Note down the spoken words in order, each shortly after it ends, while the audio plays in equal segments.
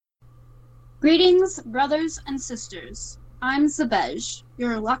Greetings, brothers and sisters. I'm Zabej,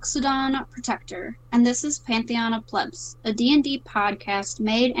 your Loxodon protector, and this is Pantheon of Plebs, a D&D podcast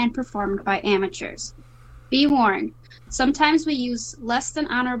made and performed by amateurs. Be warned, sometimes we use less than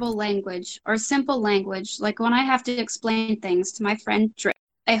honorable language or simple language, like when I have to explain things to my friend Drift.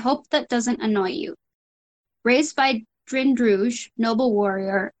 I hope that doesn't annoy you. Raised by Drindruge, noble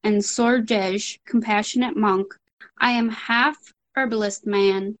warrior, and Sorjej, compassionate monk, I am half herbalist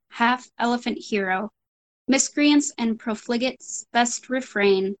man, half elephant hero. Miscreants and profligates best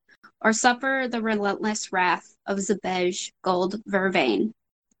refrain, or suffer the relentless wrath of Zabej Gold Vervain.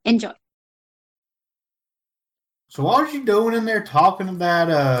 Enjoy. So what was you doing in there talking to that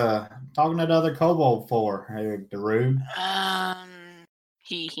other kobold for, Darude?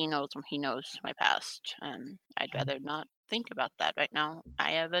 He knows my past, and I'd rather not think about that right now.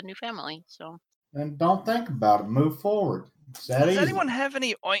 I have a new family, so. Then don't think about it. Move forward. Does anyone have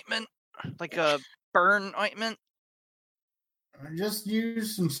any ointment, like a burn ointment? Just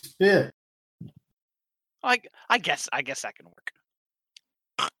use some spit. I guess that can work.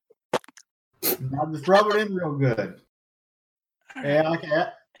 Now just rub it in real good. Yeah, like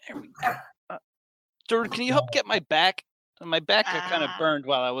that. There we go. Dude, can you help get my back? My back got kind of burned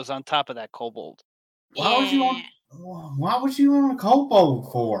while I was on top of that kobold. Why was you on a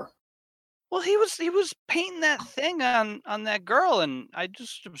kobold for? Well, he was painting that thing on that girl, and I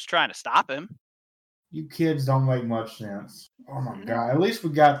just was trying to stop him. You kids don't make much sense. Oh my god! At least we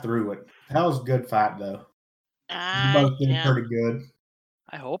got through it. That was a good fight, though. You both did pretty good.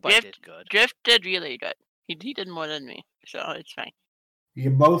 I hope I did good. Drift did really good. He did more than me, so it's fine. You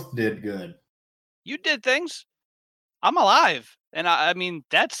both did good. You did things. I'm alive, and I mean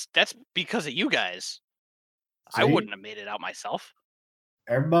that's because of you guys. See? I wouldn't have made it out myself.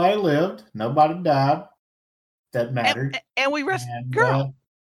 Everybody lived. Nobody died. That mattered. And we rescued the girl.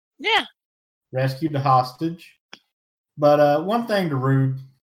 Yeah. Rescued the hostage. But one thing to Rude,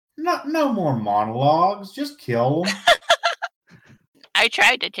 no more monologues. Just kill them. I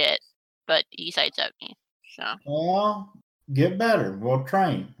tried to hit, but he sidestepped me. So. Well, get better. We'll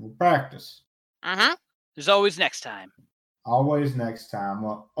train. We'll practice. There's always next time. Always next time.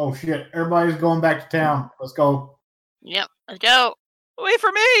 Well, oh shit! Everybody's going back to town. Let's go. Yep. Let's go. Wait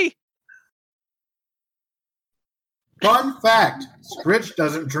for me! Fun fact, Scritch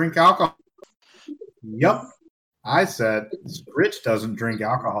doesn't drink alcohol. Yep, I said Scritch doesn't drink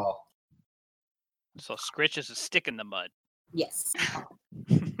alcohol. So Scritch is a stick in the mud. Yes.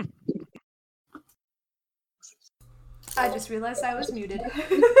 I just realized I was muted.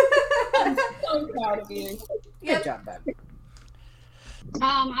 I'm so proud of you. Good job, babe.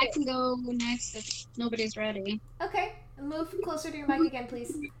 I can go next if nobody's ready. Okay, move closer to your mic again,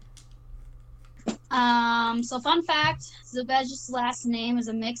 please. So fun fact, Zabej's last name is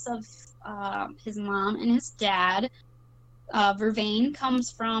a mix of his mom and his dad. Vervain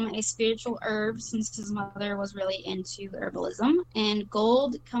comes from a spiritual herb since his mother was really into herbalism. And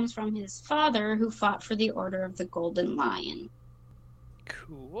gold comes from his father who fought for the Order of the Golden Lion.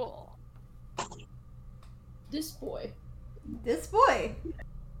 Cool. This boy.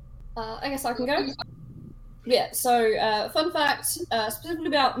 I guess I can go. Yeah, so fun fact, specifically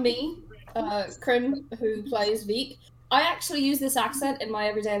about me, Krim, who plays Veek, I actually use this accent in my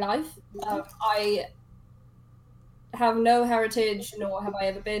everyday life. I have no heritage, nor have I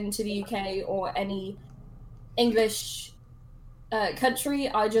ever been to the UK or any English country.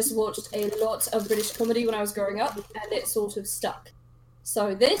 I just watched a lot of British comedy when I was growing up, and it sort of stuck.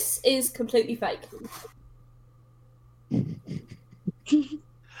 So this is completely fake.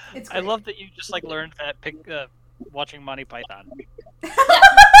 It's I love that you just learned that watching Monty Python. Yeah,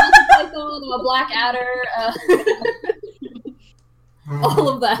 Monty Python, Blackadder, all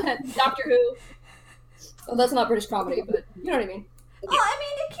of that. Doctor Who. Well, that's not British comedy, but you know what I mean. Well, I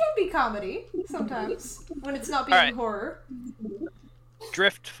mean, it can be comedy sometimes when it's not being horror.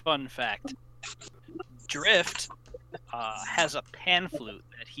 Drift fun fact. Drift has a pan flute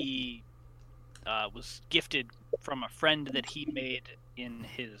that he was gifted from a friend that he made in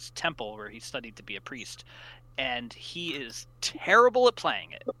his temple where he studied to be a priest, and he is terrible at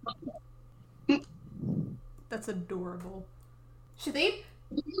playing it. That's adorable. Shadid?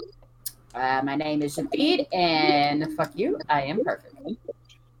 My name is Shadid, and fuck you, I am perfect.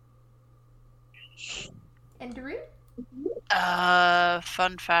 And Daru?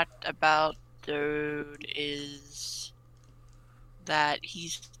 Fun fact about Dude is that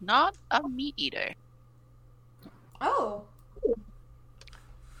he's not a meat eater. Oh.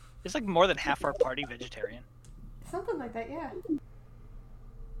 It's more than half our party vegetarian. Something like that, yeah.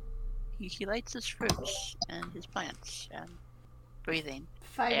 He likes his fruits and his plants, and Breathing.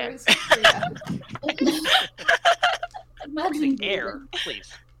 Fibers. Yeah. Imagine Air,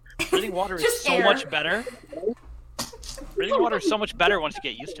 please. Breathing water is Just so air. much better. Breathing water is so much better once you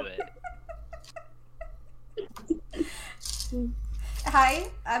get used to it. Hi,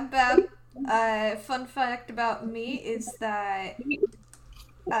 I'm Bab. Fun fact about me is that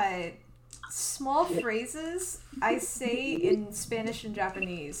small phrases I say in Spanish and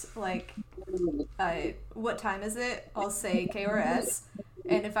Japanese, like, what time is it? I'll say K or S.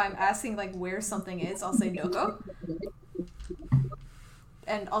 And if I'm asking, like, where something is, I'll say doko.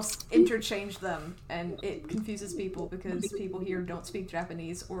 And I'll interchange them, and it confuses people because people here don't speak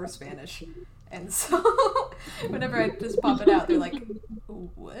Japanese or Spanish. And so, whenever I just pop it out, they're like,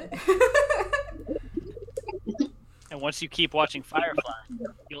 what? And once you keep watching Firefly,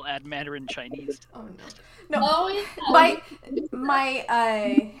 you'll add Mandarin Chinese. Oh no. No, Oh, yeah.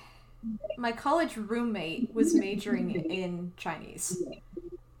 my college roommate was majoring in Chinese,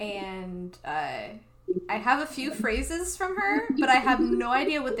 and I have a few phrases from her, but I have no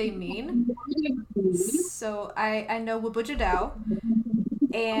idea what they mean. So I know Wabujadao,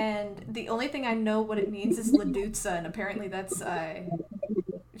 and the only thing I know what it means is Ladutsa, and apparently that's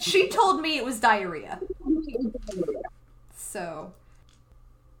she told me it was diarrhea. So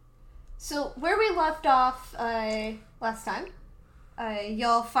where we left off last time,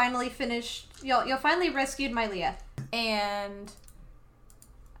 y'all finally finished. Y'all finally rescued Mylea, and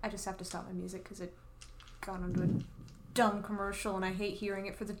I just have to stop my music because it gone into a dumb commercial, and I hate hearing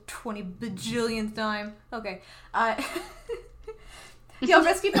it for the 20 bajillionth time. Okay, y'all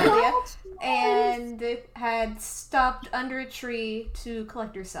rescued Mylea and had stopped under a tree to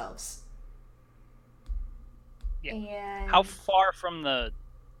collect yourselves. Yeah. And How far from the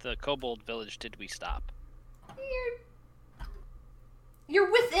kobold village did we stop?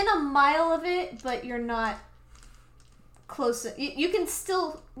 You're within a mile of it, but you're not close. You can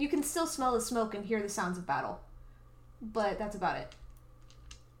still smell the smoke and hear the sounds of battle, but that's about it.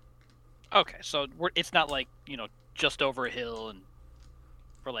 Okay, so it's not like, just over a hill and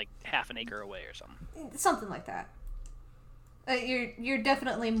we're like half an acre away or something. Something like that. You're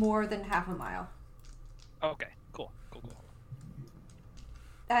definitely more than half a mile. Okay, cool.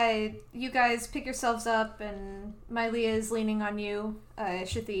 You guys pick yourselves up, and Mylea is leaning on you,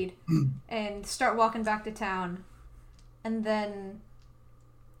 Shathid, and start walking back to town. And then,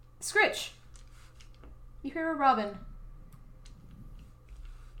 Scritch, you hear a robin.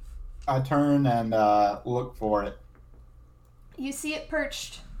 I turn and look for it. You see it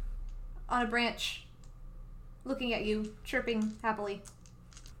perched on a branch, looking at you, chirping happily.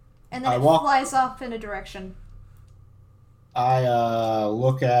 And then it flies off in a direction. I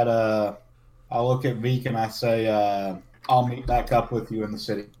look at Veek and I say, I'll meet back up with you in the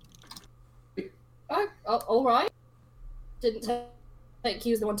city. Oh, all right. Didn't take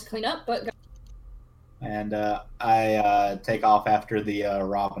you as the one to clean up, but... And I take off after the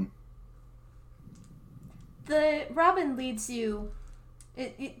robin. The robin leads you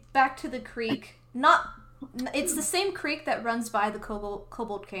back to the creek. It's the same creek that runs by the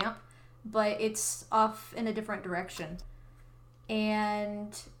kobold camp, but it's off in a different direction.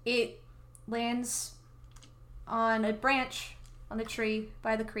 And it lands on a branch on a tree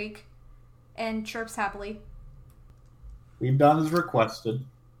by the creek and chirps happily. We've done as requested.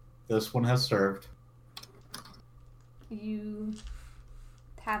 This one has served. You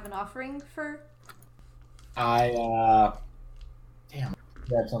have an offering for... Damn, I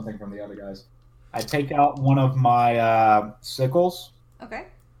grabbed something from the other guys. I take out one of my sickles. Okay.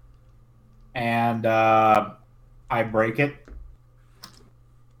 And I break it.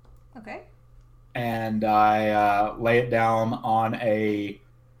 Okay. And I lay it down on a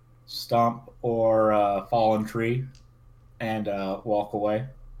stump or a fallen tree and walk away.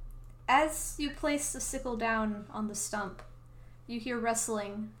 As you place the sickle down on the stump, you hear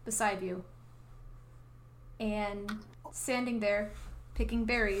rustling beside you. And standing there, picking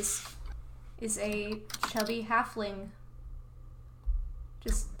berries, is a chubby halfling.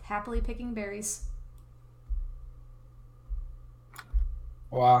 Just happily picking berries.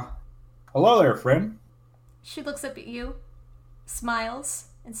 Well, hello there, friend. She looks up at you, smiles,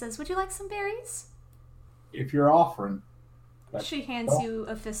 and says, "Would you like some berries?" If you're offering. She hands you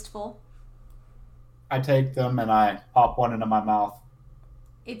a fistful. I take them and I pop one into my mouth.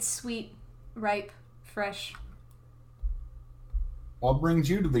 It's sweet, ripe, fresh. What brings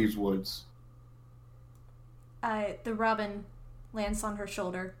you to these woods? The robin lands on her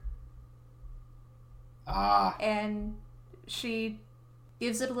shoulder. Ah. And she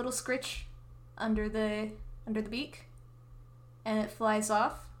gives it a little scritch under the beak, and it flies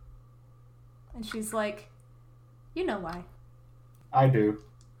off. And she's like, "You know why." I do.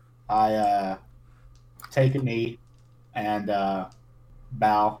 I take a knee and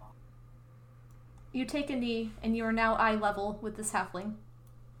bow. You take a knee, and you are now eye level with this halfling.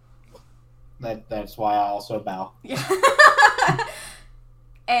 That's why I also bow. Yeah.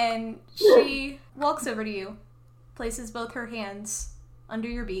 And she walks over to you, places both her hands under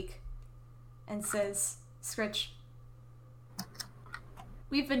your beak, and says, Scritch,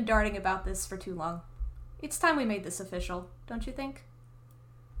 we've been darting about this for too long. It's time we made this official, don't you think?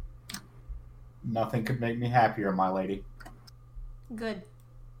 Nothing could make me happier, my lady. Good.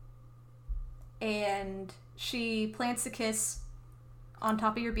 And she plants a kiss on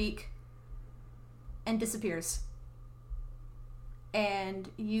top of your beak and disappears. And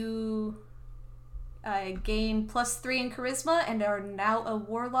you gain +3 in charisma and are now a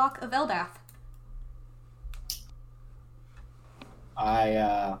warlock of Eldath.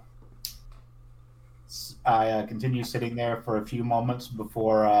 I continue sitting there for a few moments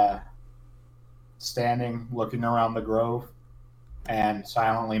before standing, looking around the grove, and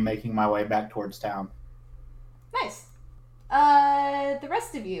silently making my way back towards town. Nice. The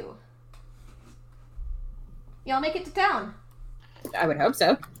rest of you. Y'all make it to town. I would hope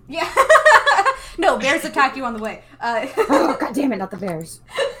so. Yeah. No, bears attack you on the way. Oh, God damn it, not the bears.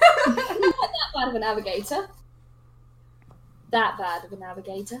 I'm not that bad of a navigator. That bad of a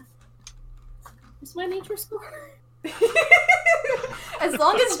navigator. What's my nature score? As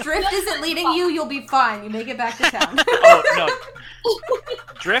long as Drift isn't leading you, you'll be fine. You make it back to town. Oh no,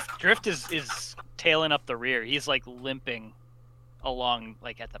 Drift is tailing up the rear. He's like limping along,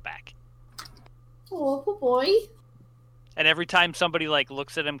 like at the back. Oh, poor boy. And every time somebody like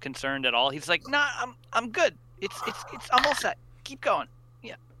looks at him concerned at all, he's like, "Nah, I'm good. It's I'm all set. Keep going."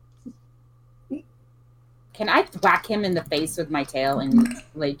 Yeah. Can I whack him in the face with my tail and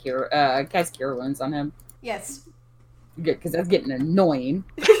cast Cure Wounds on him? Yes. Good, because that's getting annoying.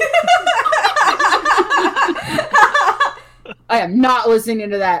 I am not listening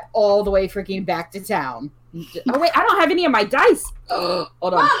to that all the way freaking back to town. Oh wait, I don't have any of my dice. Hold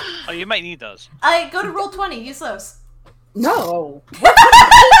on. Oh, you might need those. Go to roll 20. Use those. No.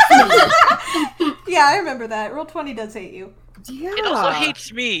 Yeah, I remember that. Roll 20 does hate you. Yeah. It also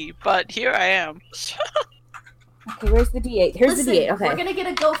hates me, but here I am. Okay, where's the D8? Here's Listen, the D8. Okay. we're gonna get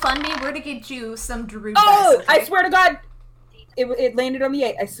a GoFundMe. We're gonna get you some Druid Oh, dice, okay? I swear to God, it landed on the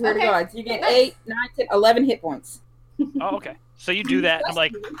 8. I swear Okay. to God. So you get Nice. 8, 9, 10, 11 hit points. Oh, okay. So you do that. I'm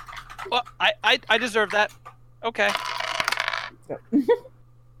like, well, I deserve that. Okay.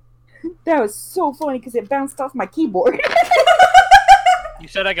 That was so funny because it bounced off my keyboard. You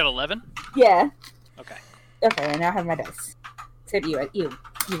said I got 11. Yeah. Okay. Okay, I now have my dice. Except you,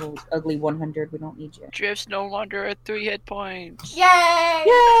 evil, ugly 100. We don't need you. Drift's no longer at 3 hit points. Yay!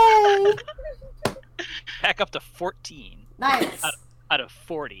 Yay! Back up to 14 Nice. out of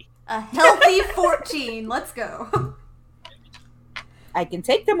 40. A healthy 14. Let's go. I can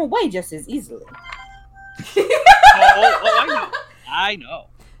take them away just as easily. Oh, I know.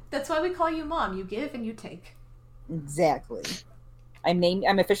 That's why we call you Mom. You give and you take. Exactly. I'm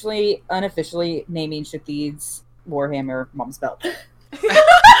unofficially naming Shathid's Warhammer Mom's Belt.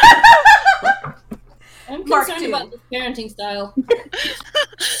 I'm Mark concerned 2. about this parenting style.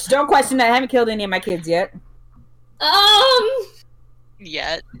 Don't question that. I haven't killed any of my kids yet.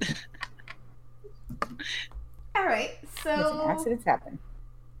 Yet. Alright, Listen, so... accidents happen.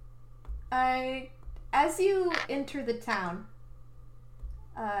 As you enter the town,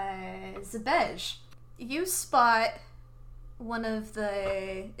 Zabej, you spot one of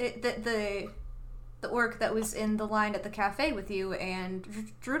the orc that was in the line at the cafe with you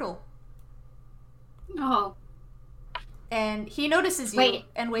and Drudel. Oh, And he notices you Wait,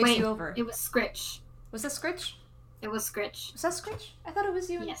 and waves wait. you over. it was Scritch. Was that Scritch? It was Scritch. Was that Scritch? I thought it was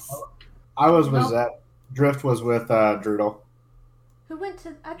you. and- Yes. I was with Nope. Zep. Drift was with Drudel. Who went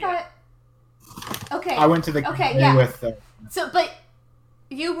to... I Yeah. thought... Okay. I went to the Okay, cafe yeah. with... So, but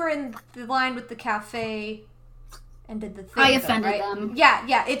you were in the line with the cafe and did the thing. I though, offended right? them. Yeah.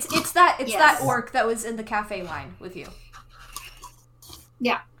 It's that Yes. orc that was in the cafe line with you.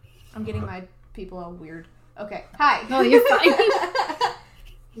 Yeah. I'm getting my people all weird. Okay. Hi. Oh, you're fine.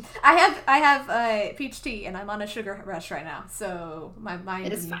 I have peach tea and I'm on a sugar rush right now, so my mind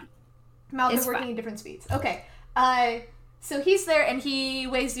It is and fine. mouth It's are working fine. at different speeds. Okay. So he's there and he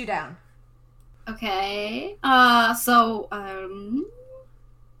weighs you down. Okay. So I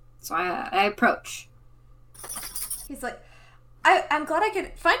approach. He's like, I'm glad I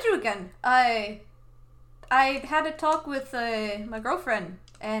could find you again. I had a talk with my girlfriend,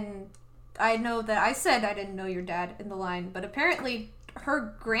 and I know that I said I didn't know your dad in the line, but apparently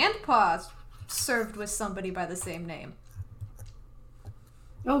her grandpa served with somebody by the same name.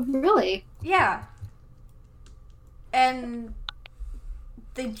 Oh, really? Yeah. And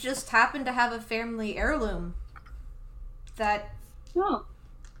they just happen to have a family heirloom that Oh.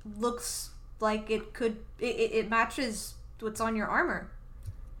 looks like it matches what's on your armor.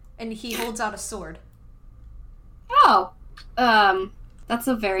 And he holds out a sword. Oh. That's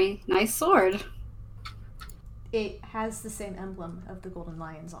a very nice sword. It has the same emblem of the Golden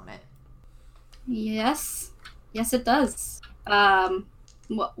Lions on it. Yes. Yes, it does.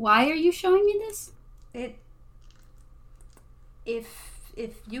 Why are you showing me this?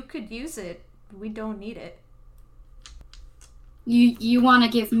 If you could use it, we don't need it. You want to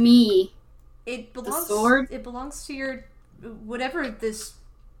give me It belongs. the sword? It belongs to your whatever this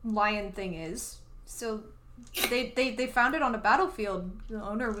lion thing is. So they found it on a battlefield. The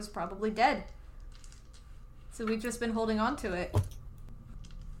owner was probably dead. So we've just been holding on to it.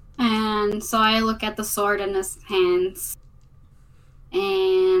 And so I look at the sword in his hands,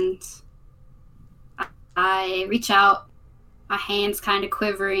 and I reach out, my hands kind of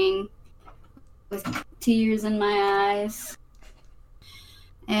quivering, with tears in my eyes,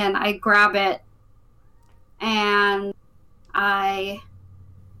 and I grab it, and I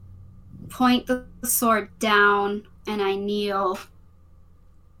point the sword down, and I kneel,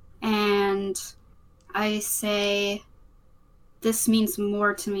 and I say, "This means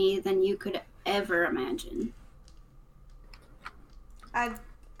more to me than you could ever imagine."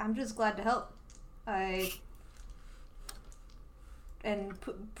 I'm just glad to help.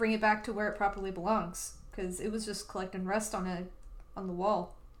 Bring it back to where it properly belongs, because it was just collecting rust on the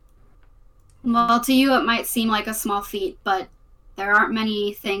wall. Well, to you it might seem like a small feat, but there aren't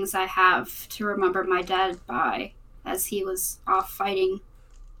many things I have to remember my dad by, as he was off fighting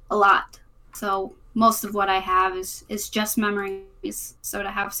a lot. So most of what I have is just memories. So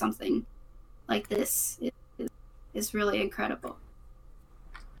to have something like this is really incredible.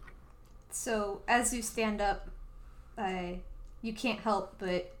 So as you stand up, you can't help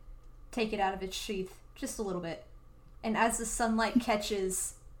but take it out of its sheath just a little bit. And as the sunlight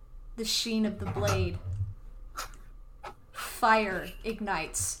catches the sheen of the blade, fire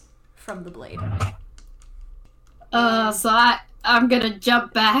ignites from the blade. So I'm gonna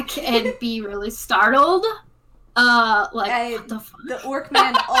jump back and be really startled. What the fuck? The orc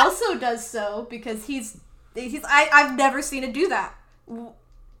man also does so because I've never seen it do that.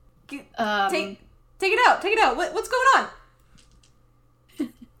 Take it out. Take it out. What's going on?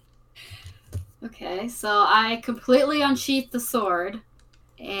 Okay, so I completely unsheath the sword.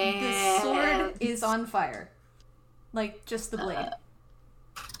 And The sword is on fire. Like, just the blade.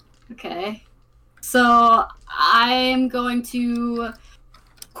 Okay. So I'm going to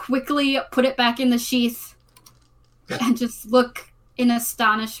quickly put it back in the sheath and just look in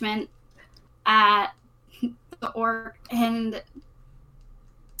astonishment at the orc and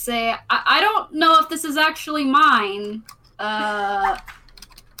say, I don't know if this is actually mine.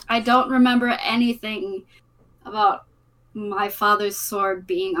 I don't remember anything about my father's sword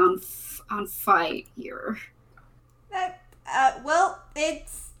being on fire. Well,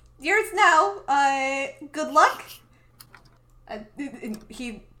 it's yours now. Good luck.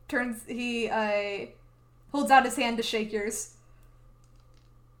 He holds out his hand to shake yours.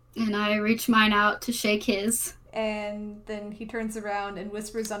 And I reach mine out to shake his. And then he turns around and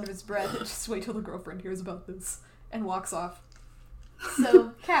whispers under his breath, just wait till the girlfriend hears about this, and walks off.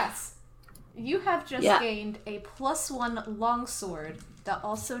 So, Cass, you have just gained a +1 longsword that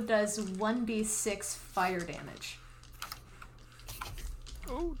also does 1d6 fire damage.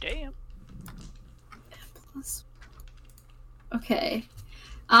 Oh, damn. Okay.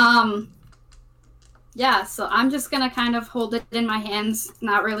 Yeah, so I'm just gonna kind of hold it in my hands,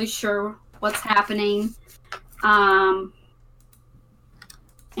 not really sure what's happening. And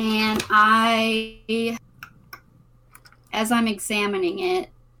as I'm examining it,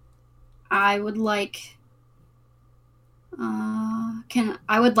 I would like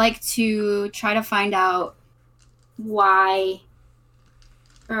to try to find out why,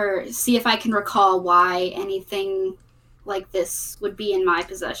 or see if I can recall why anything like this would be in my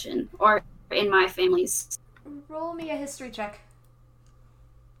possession or in my family's Roll me a history check.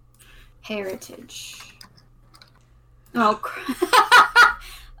 heritage. Oh,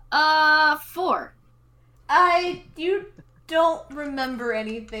 4. You don't remember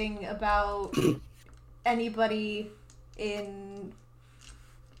anything about anybody even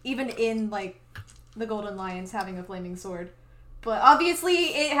in like the Golden Lions having a flaming sword. But obviously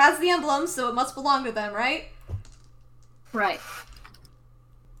it has the emblem, so it must belong to them, right? Right.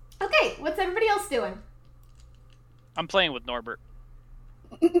 Okay, what's everybody else doing? I'm playing with Norbert.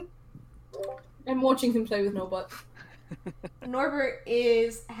 I'm watching him play with Norbert. Norbert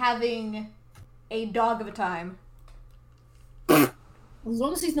is having a dog of a time. As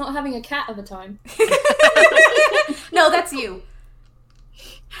long as he's not having a cat of a time. No, that's you.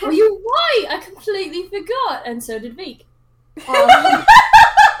 Oh, you're right! I completely forgot, and so did Veek.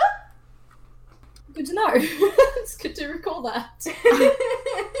 Good to know. It's good to recall that.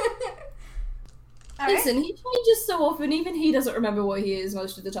 Listen, he changes so often, even he doesn't remember what he is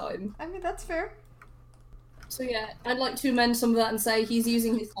most of the time. I mean, that's fair. So yeah, I'd like to amend some of that and say he's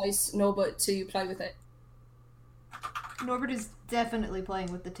using his dice, Norbert, to play with it. Norbert is definitely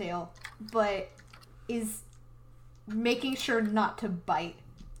playing with the tail, but is making sure not to bite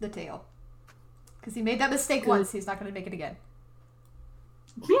the tail. Because he made that mistake once, he's not going to make it again.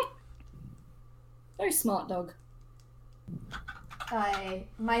 Very smart dog.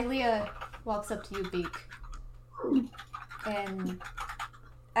 Mylea walks up to you, Beak, and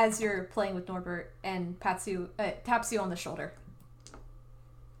as you're playing with Norbert, and taps you on the shoulder.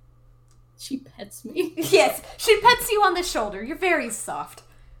 She pets me. Yes, she pets you on the shoulder. You're very soft.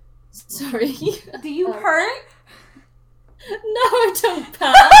 Sorry. Do you hurt? No, I don't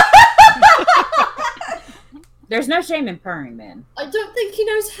pat. There's no shame in purring, man. I don't think he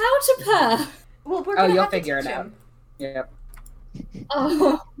knows how to purr. Well, we're Oh, gonna you'll have to figure it teach out. him. Yep.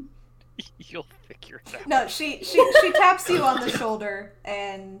 Oh. You'll figure it out. No, she taps you on the shoulder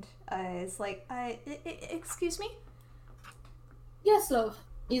and is like, excuse me? Yes, love.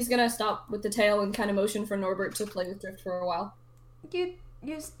 He's gonna stop with the tail and kind of motion for Norbert to play with Drift for a while. You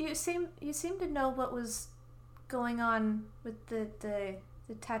seem to know what was going on with the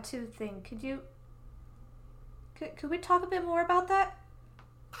tattoo thing. Could we talk a bit more about that?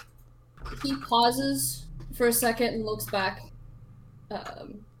 He pauses for a second and looks back,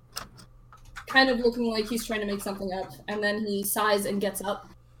 kind of looking like he's trying to make something up, and then he sighs and gets up.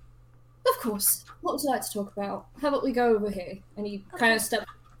 Of course. What would you like to talk about? How about we go over here? And he kind of steps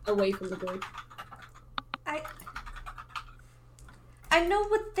away from the group. I know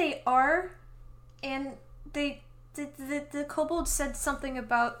what they are, and the kobold said something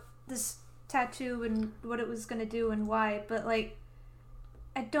about this tattoo and what it was gonna do and why, but like,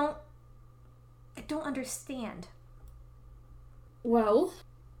 I don't understand. Well,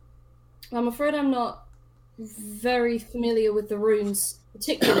 I'm afraid I'm not very familiar with the runes,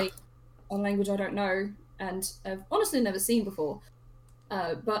 particularly on language I don't know, and I've honestly never seen before.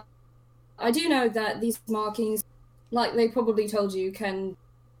 But I do know that these markings, like they probably told you, can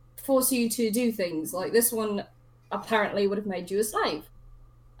force you to do things. Like this one apparently would have made you a slave.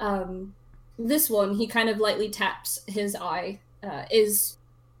 This one, he kind of lightly taps his eye, is,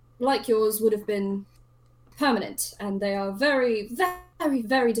 like yours, would have been permanent, and they are very, very,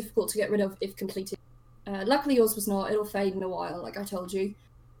 very difficult to get rid of if completed. Luckily yours was not. It'll fade in a while, like I told you.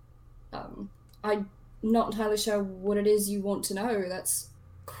 I'm not entirely sure what it is you want to know. That's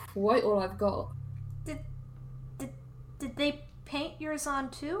quite all I've got. Did they paint yours on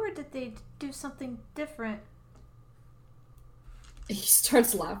too, or did they do something different? He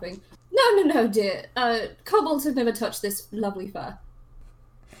starts laughing. No, dear. Kobolds have never touched this lovely fur.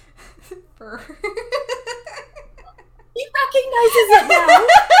 Fur. He recognizes it now!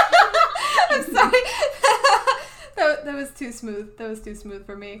 I'm sorry. That was too smooth. That was too smooth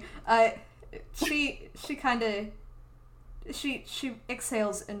for me. She kind of... She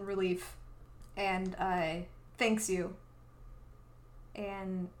exhales in relief and thanks you.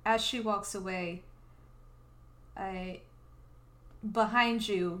 And as she walks away, behind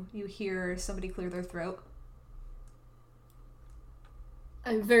you, you hear somebody clear their throat.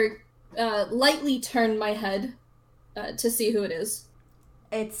 I very lightly turn my head to see who it is.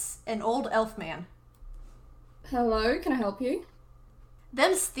 It's an old elf man. Hello, can I help you?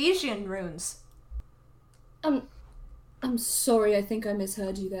 Them's Thesian runes. I'm sorry, I think I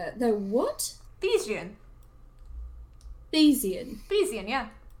misheard you there. They're what? Thesian. Thesian. Thesian, yeah.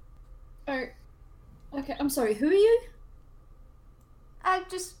 Oh, okay, I'm sorry, who are you? I'm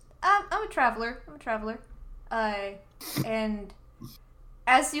a traveler. And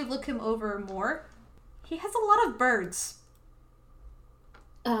as you look him over more, he has a lot of birds.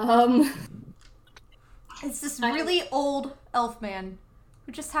 It's this really old elf man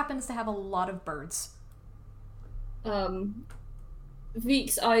who just happens to have a lot of birds.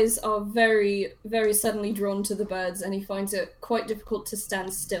 Veek's eyes are very, very suddenly drawn to the birds, and he finds it quite difficult to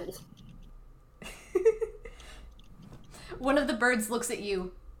stand still. One of the birds looks at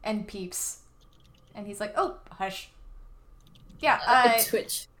you and peeps. And he's like, oh, hush. Yeah, A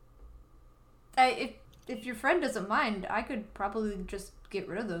twitch. If your friend doesn't mind, I could probably just get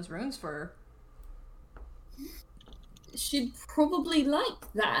rid of those runes for her. She'd probably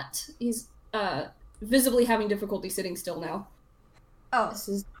like that. visibly having difficulty sitting still now. Oh. This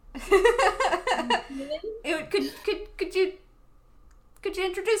is... Could you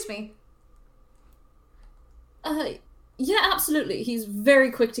introduce me? Yeah, absolutely. He's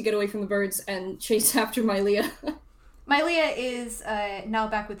very quick to get away from the birds and chase after Mylea. Mylea is now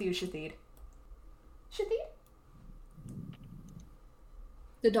back with you, Shathid. Shathid?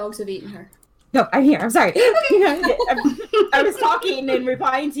 The dogs have eaten her. No, I'm here. I'm sorry. I was talking and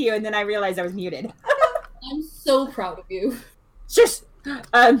replying to you, and then I realized I was muted. I'm so proud of you. Shush!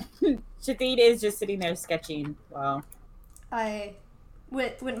 Shathid is just sitting there sketching. Wow.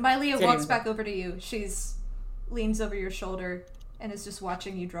 When Mylea walks back over to you, she's leans over your shoulder and is just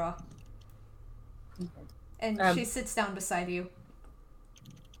watching you draw. And she sits down beside you.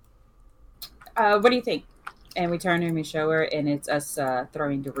 What do you think? And we turn and we show her, and it's us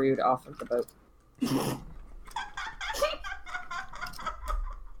throwing Darude off of the boat.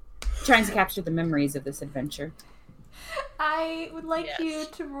 Trying to capture the memories of this adventure. I would like you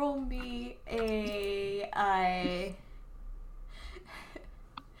to roll me a...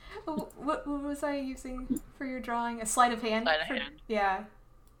 What was I using for your drawing? A sleight of hand? Sleight of hand. Yeah.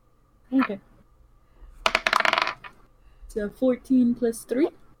 Okay. So 14 plus 3?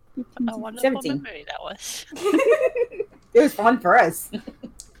 15, A wonderful 17. memory that was. It was fun for us.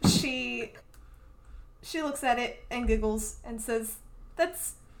 She looks at it and giggles and says,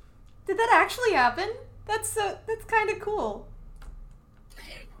 did that actually happen? That's kind of cool.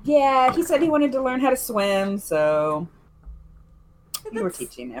 Yeah, he said he wanted to learn how to swim, so we were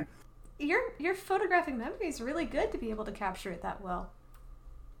teaching him. Your photographic memory is really good to be able to capture it that well.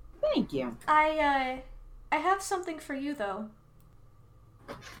 Thank you. I have something for you though.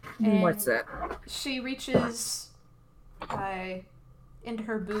 What's that? She reaches into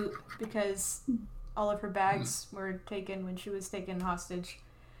her boot because all of her bags were taken when she was taken hostage.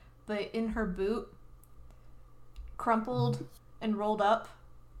 But in her boot, crumpled and rolled up,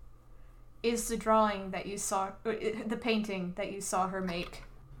 is the drawing that you saw, or the painting that you saw her make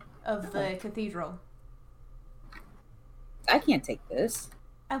of the cathedral. I can't take this.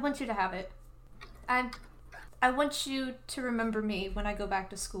 I want you to have it. I want you to remember me when I go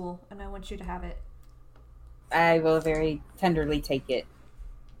back to school, and I want you to have it. I will very tenderly take it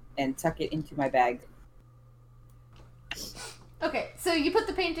and tuck it into my bag. Okay, so you put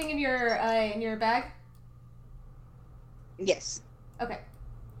the painting in your bag? Yes. Okay.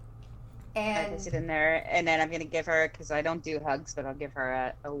 I And place it in there, and then I'm going to give her, because I don't do hugs, but I'll give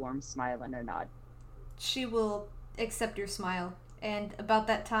her a warm smile and a nod. she will accept your smile. And about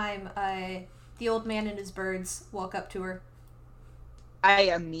that time, the old man and his birds walk up to her. I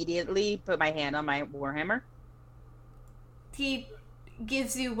immediately put my hand on my warhammer. He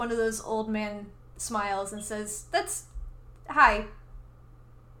gives you one of those old man smiles and says, Hi.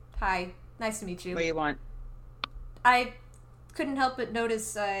 Hi. Nice to meet you. What do you want? I couldn't help but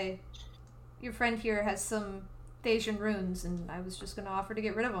notice your friend here has some Thasian runes, and I was just going to offer to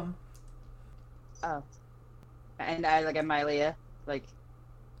get rid of them. Oh. And I look at Mylea, like,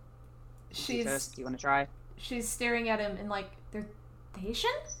 do you want to try? She's staring at him and like, they're Thasian?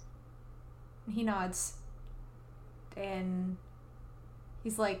 And he nods. And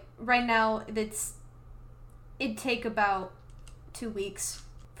he's like, right now, it'd take about 2 weeks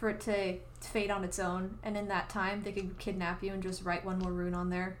for it to fade on its own, and in that time, they could kidnap you and just write one more rune on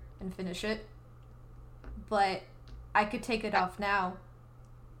there and finish it. But I could take it off now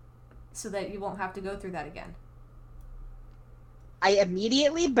so that you won't have to go through that again. I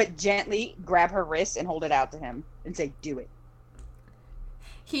immediately, but gently, grab her wrist and hold it out to him and say, do it.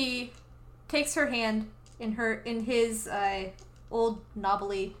 He takes her hand in his old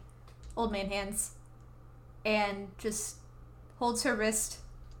knobbly old man hands and just holds her wrist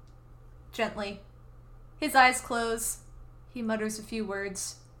gently. His eyes close. He mutters a few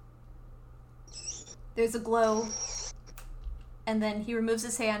words. There's a glow, and then he removes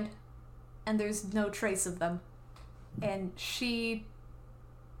his hand, and there's no trace of them. And she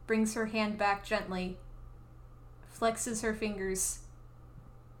brings her hand back gently, flexes her fingers,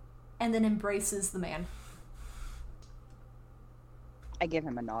 and then embraces the man. I give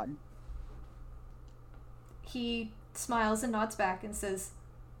him a nod. He smiles and nods back and says,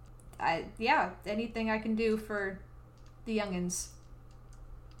 yeah, anything I can do for the youngins.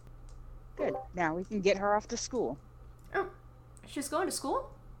 Good. Now we can get her off to school. Oh, she's going to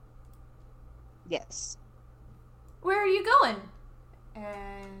school? Yes. Where are you going?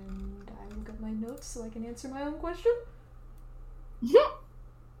 And I look at my notes so I can answer my own question.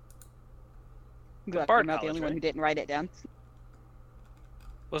 Glad Bard I'm not the College, only one right? who didn't write it down.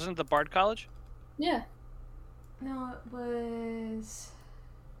 Wasn't it the Bard College? Yeah. No, it was...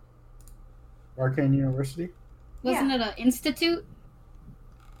 Arcane University? Wasn't it an institute?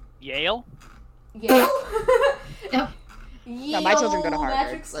 Yale? Yale? Yep. No, my children go to Yale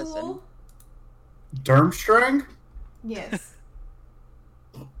Harvard. Magic School? Durmstrang? Yes.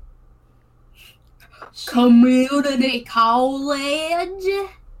 Community college?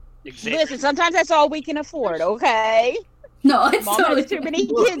 Listen, sometimes that's all we can afford, okay? No, it's Mom totally has too many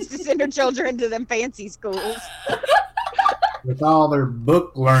kids to send her children to them fancy schools. With all their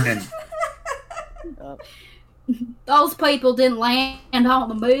book learning. Those people didn't land on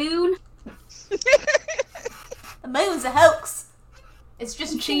the moon. The moon's a hoax. It's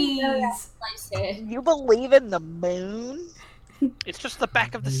just cheese. You believe in the moon? It's just the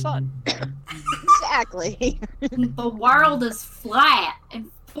back of the sun. Exactly. The world is flat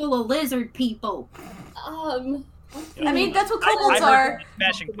and full of lizard people. I mean, that's what kobolds I are. heard from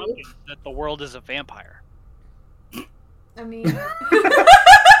Smashing Pumpkins that the world is a vampire. I mean...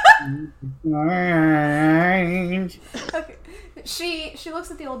 Okay. She looks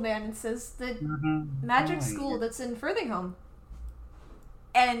at the old man and says, the magic school that's in Firthingholm.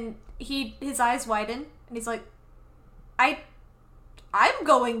 And his eyes widen, and he's like, I'm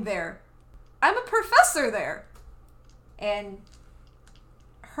going there. I'm a professor there. And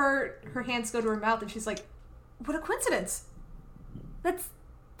her hands go to her mouth, and she's like, what a coincidence. That's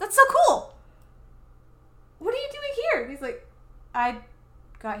so cool. What are you doing here? And he's like, I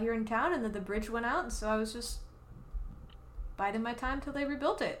got here in town, and then the bridge went out, and so I was just biding my time till they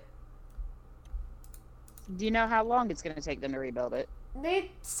rebuilt it. Do you know how long it's going to take them to rebuild it?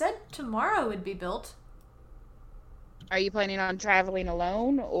 They said tomorrow would be built. Are you planning on traveling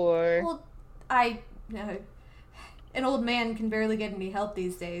alone, or...? Well, an old man can barely get any help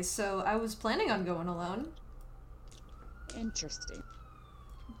these days, so I was planning on going alone. Interesting.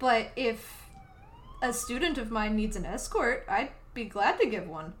 But if a student of mine needs an escort, I'd be glad to give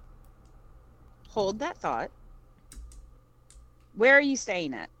one. Hold that thought. Where are you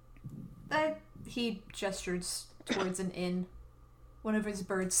staying at? He gestures towards an inn. One of his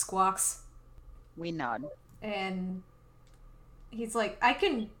birds squawks. We nod. And he's like, I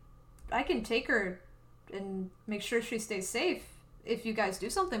can take her and make sure she stays safe if you guys do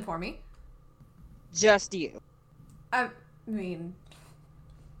something for me. Just you. I mean,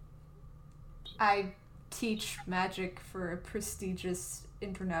 I teach magic for a prestigious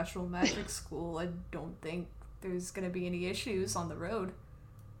international magic school. I don't think there's gonna be any issues on the road.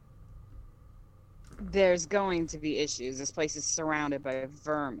 There's going to be issues. This place is surrounded by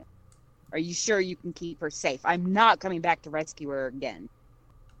vermin. Are you sure you can keep her safe? I'm not coming back to rescue her again.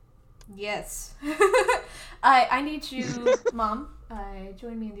 Yes. I need you, Mom.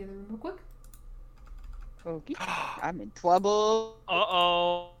 Join me in the other room real quick. Okay. I'm in trouble.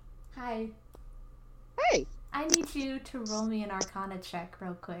 Uh-oh. Hi. Hey. I need you to roll me an Arcana check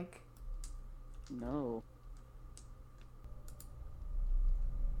real quick. No.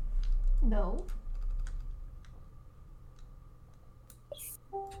 No.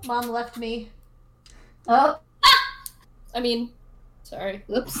 Mom left me. Oh, I mean, sorry.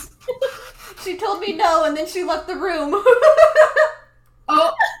 whoops. She told me no, and then she left the room.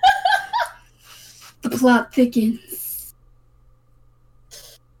 Oh. The plot thickens.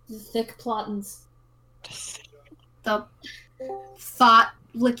 The thick plottins. The thought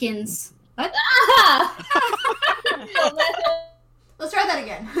lickens. What? Ah! Let's try that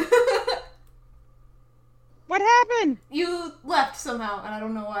again. What happened? You left somehow, and I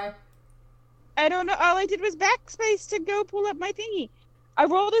don't know why. I don't know. All I did was backspace to go pull up my thingy. I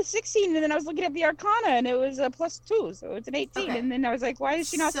rolled a 16, and then I was looking at the Arcana, and it was a +2, so it's an 18. Okay. And then I was like, why is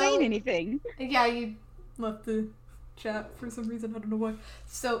she not saying anything? Yeah, you left the chat for some reason. I don't know why.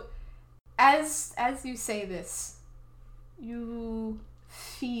 So, as you say this, you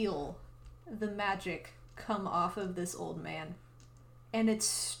feel the magic come off of this old man. And it's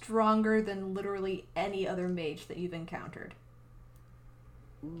stronger than literally any other mage that you've encountered.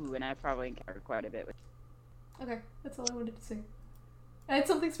 Ooh, and I probably encountered quite a bit with. Okay, that's all I wanted to say. I had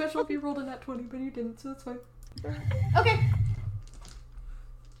something special if you rolled a nat 20, but you didn't, so that's fine. Okay.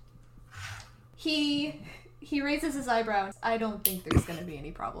 He raises his eyebrows. I don't think there's gonna be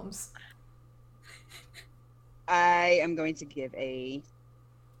any problems. I am going to give a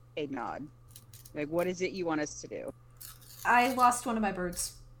nod. Like, what is it you want us to do? I lost one of my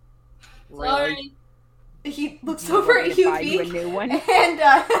birds. Sorry. He looks You over want me at to you, buy you a Veek, new one? and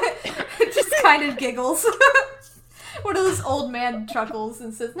just kind of giggles. One of those old man chuckles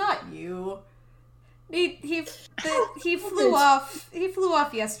and says, "Not you." He flew off. He flew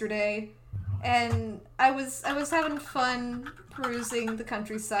off yesterday, and I was having fun perusing the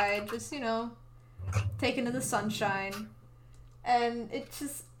countryside, just taking in the sunshine, and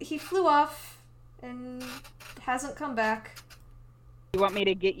he flew off and hasn't come back. You want me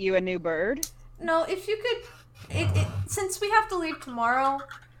to get you a new bird? No, if you could, since we have to leave tomorrow,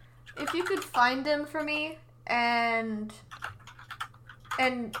 if you could find him for me, and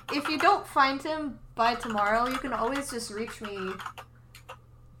if you don't find him by tomorrow, you can always just reach me.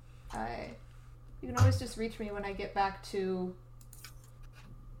 You can always just reach me when I get back to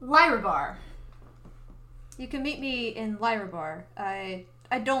Lyra Bar. You can meet me in Lyra Bar. I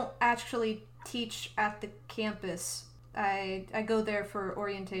don't actually teach at the campus. I go there for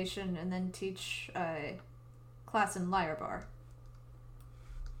orientation and then teach class in Lyra Bar.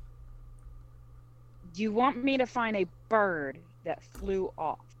 Do you want me to find a bird that flew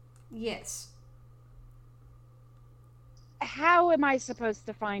off? Yes. How am I supposed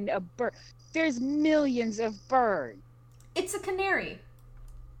to find a bird? There's millions of birds. It's a canary.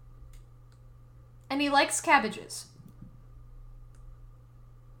 And he likes cabbages.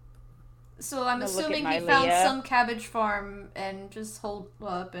 So I'm assuming he found some cabbage farm and just holed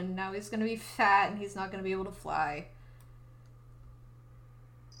up, and now he's gonna be fat and he's not gonna be able to fly.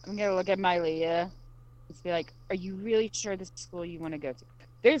 I'm gonna look at my Leah and be like, are you really sure this is school you want to go to?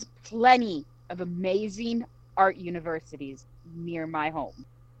 There's plenty of amazing art universities near my home.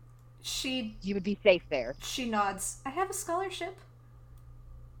 You would be safe there. She nods. I have a scholarship.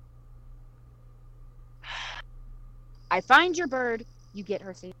 I find your bird, you get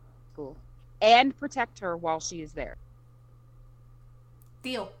her safe to school. And protect her while she is there.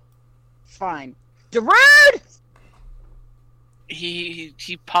 Deal. Fine. Darude!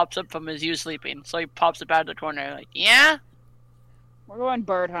 He pops up from his sleeping, so he pops up out of the corner like, yeah? We're going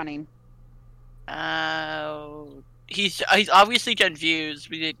bird hunting. He's obviously confused.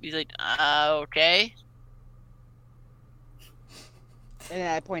 He's like, okay. And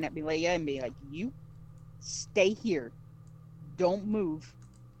I point at Milea and be like, you stay here. Don't move.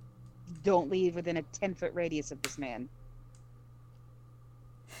 Don't leave within a 10-foot radius of this man.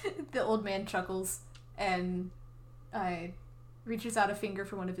 The old man chuckles and reaches out a finger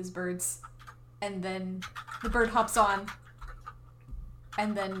for one of his birds. And then the bird hops on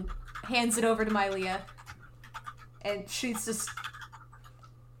and then hands it over to Milea. And she's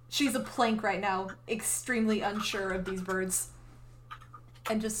a plank right now, extremely unsure of these birds.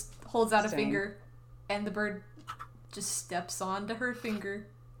 And just holds out a finger, and the bird just steps onto her finger.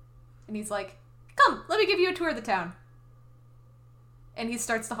 And he's like, come, let me give you a tour of the town. And he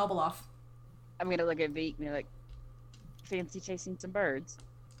starts to hobble off. I'm gonna look at Veek and be like, fancy chasing some birds?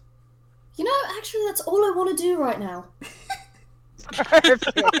 You know, actually, that's all I want to do right now.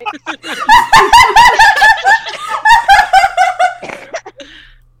 Perfect.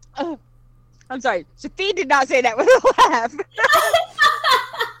 Oh, I'm sorry. Sophie did not say that with a laugh.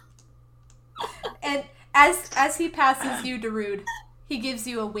 And as he passes you, Darude, he gives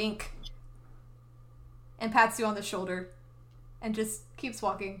you a wink and pats you on the shoulder and just keeps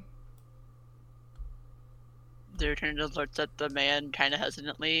walking. Darude looks at the man kind of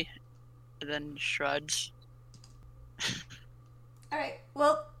hesitantly and then shrugs. Alright,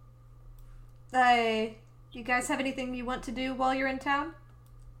 well, you guys have anything you want to do while you're in town?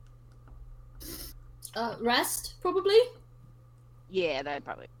 Rest, probably? Yeah, that'd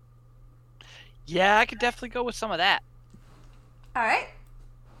probably. Yeah, I could definitely go with some of that. Alright.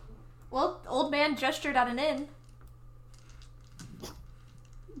 Well, old man gestured at an inn.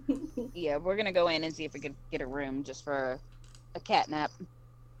 Yeah, we're gonna go in and see if we could get a room just for a cat nap.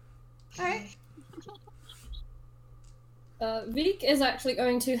 Alright. Veek is actually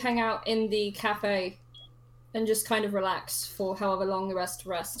going to hang out in the cafe and just kind of relax for however long the rest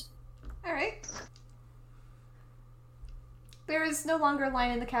rest. Alright. There is no longer a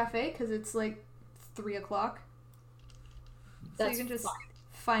line in the cafe because it's like 3 o'clock. So you can just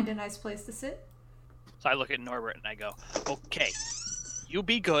find a nice place to sit. So I look at Norbert and I go, okay, you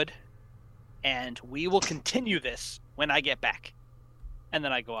be good, and we will continue this when I get back. And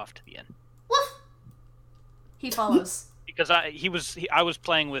then I go off to the inn. Woof! He follows. Because I was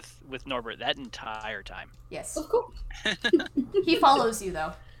playing with Norbert that entire time. Yes. Of course. He follows you,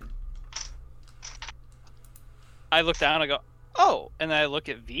 though. I look down, I go, oh, and then I look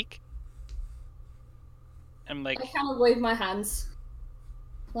at Veek. I'm like, I kind of wave my hands.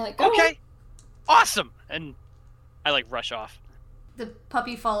 Like, go okay, on. awesome, and I like rush off. The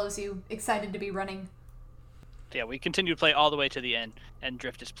puppy follows you, excited to be running. So yeah, we continue to play all the way to the end, and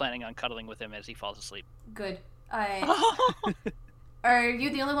Drift is planning on cuddling with him as he falls asleep. Good. Are you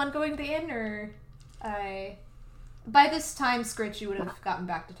the only one going to the inn, or by this time, Scritch, you would have gotten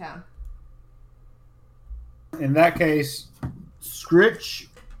back to town? In that case, Scritch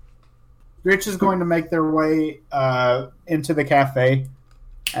is going to make their way into the cafe,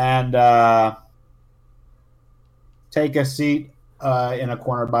 and take a seat in a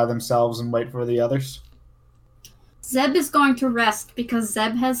corner by themselves and wait for the others. Zeb is going to rest because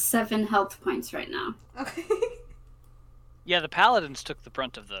Zeb has 7 health points right now. Okay. Yeah, the paladins took the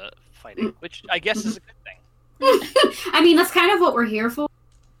brunt of the fighting, which I guess is a good thing. I mean, that's kind of what we're here for.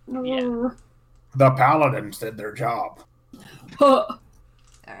 Yeah. The paladins did their job.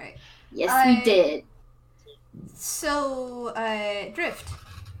 Alright. Yes, we did. So, Drift.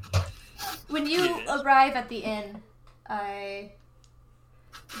 When you arrive at the inn,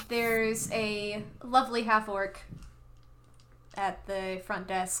 there's a lovely half-orc at the front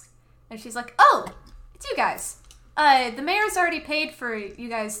desk, and she's like, "Oh, it's you guys. The mayor's already paid for you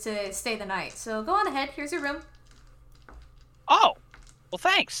guys to stay the night, so go on ahead. Here's your room." Oh, well,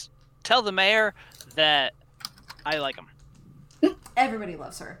 thanks. Tell the mayor that I like him. Everybody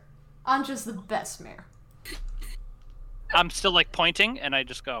loves her. Anja's the best mayor. I'm still like pointing, and I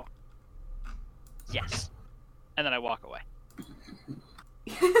just go, yes, and then I walk away.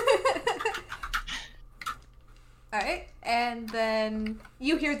 Alright, and then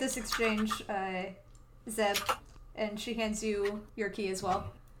you hear this exchange, Zeb, and she hands you your key as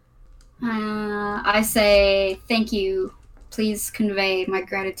well. I say, thank you. Please convey my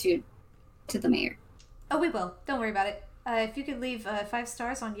gratitude to the mayor. Oh, we will. Don't worry about it. If you could leave 5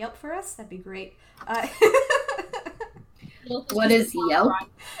 stars on Yelp for us, that'd be great. What is Yelp?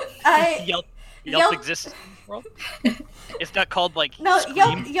 Yelp exists in the world? It's not called, like, No,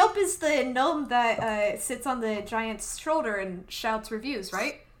 Scream? Yelp is the gnome that sits on the giant's shoulder and shouts reviews,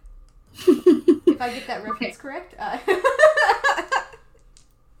 right? If I get that reference correct.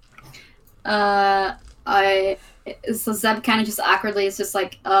 So Zeb kind of just awkwardly is just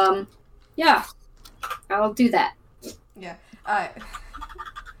like, yeah, I'll do that. Yeah.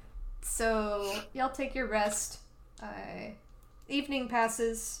 So y'all take your rest. Evening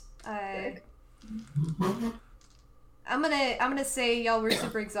passes. I'm gonna say y'all were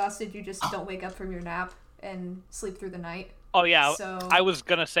super exhausted. You just don't wake up from your nap and sleep through the night. Oh yeah, So I was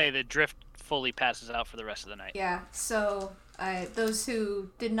gonna say that Drift fully passes out for the rest of the night. yeah. So those who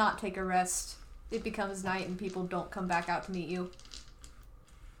did not take a rest, it becomes night and people don't come back out to meet you.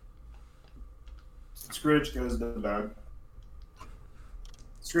 Scrooge goes to bed.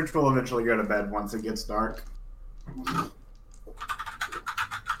 Scrooge will eventually go to bed once it gets dark.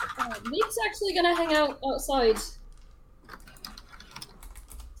 Meek's actually gonna hang out outside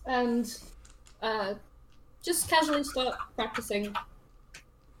and just casually start practicing.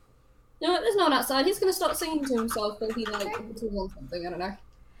 No, there's no one outside. He's gonna start singing to himself while he like on something. I don't know.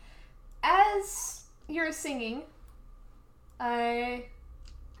 As you're singing,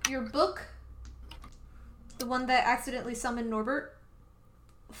 your book, the one that accidentally summoned Norbert,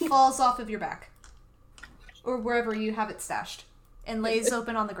 falls off of your back. Or wherever you have it stashed. And lays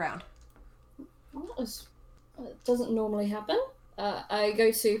open on the ground. That doesn't normally happen. I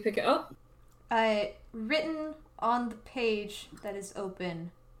go to pick it up. Written on the page that is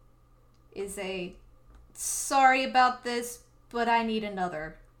open is a "Sorry about this, but I need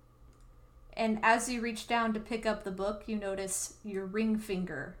another." And as you reach down to pick up the book, you notice your ring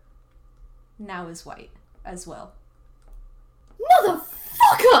finger now is white as well.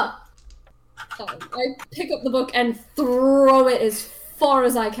 Motherfucker! I pick up the book and throw it as far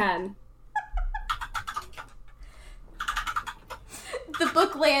as I can. The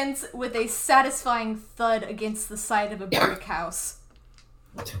book lands with a satisfying thud against the side of a brick house.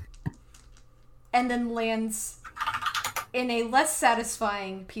 And then lands in a less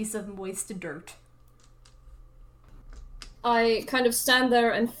satisfying piece of moist dirt. I kind of stand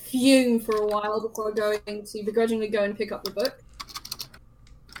there and fume for a while before going to begrudgingly go and pick up the book.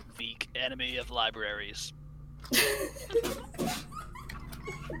 Weak enemy of libraries.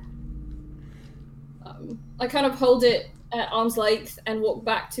 I kind of hold it at arm's length and walk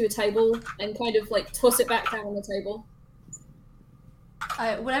back to a table and kind of like toss it back down on the table.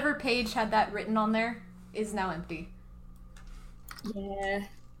 Whatever page had that written on there is now empty. Yeah,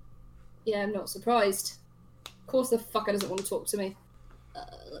 I'm not surprised. Of course the fucker doesn't want to talk to me.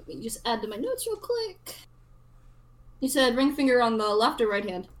 Let me just add to my notes real quick. You said ring finger on the left or right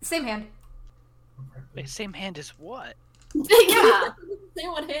hand? Same hand. Wait, same hand as what? Yeah. Say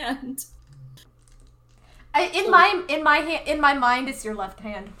what hand? In my mind, it's your left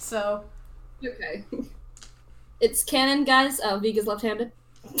hand. So. Okay. It's canon, guys. Viga's left-handed.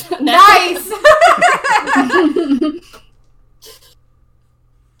 Nice.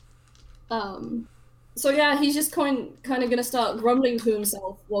 So yeah, he's just kind of gonna start grumbling to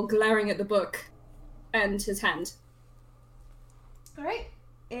himself while glaring at the book and his hand. All right.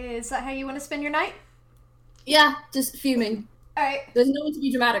 Is that how you want to spend your night? Yeah, just fuming. All right. There's no one to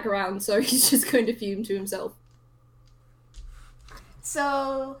be dramatic around, so he's just going to fume to himself.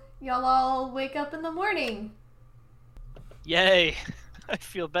 So, y'all all wake up in the morning. Yay! I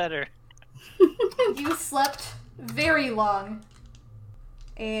feel better. You slept very long.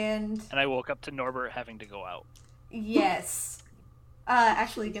 And I woke up to Norbert having to go out. yes.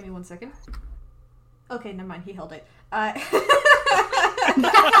 Actually, give me 1 second. Okay, never mind. He held it. That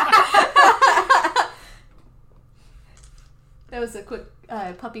was a quick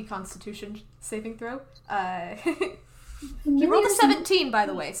puppy constitution saving throw. He rolled a 17, by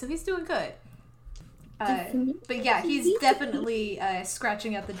the way, so he's doing good. But yeah, he's definitely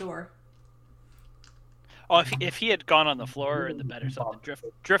scratching at the door. Oh, if he had gone on the floor or in the bed or something,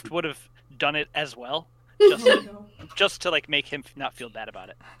 Drift would have done it as well, just to like make him not feel bad about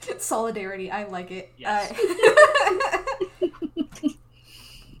it. Solidarity, I like it. Yes.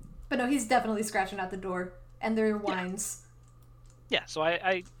 But no, he's definitely scratching at the door, and there are whines. Yeah, so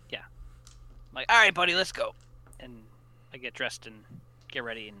I'm like, all right, buddy, let's go, and I get dressed and get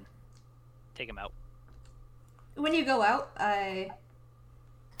ready and take him out. When you go out,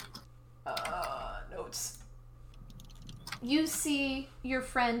 notes. You see your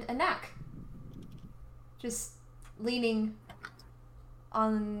friend Anak just leaning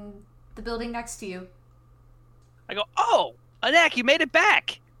on the building next to you. I go, oh, Anak, you made it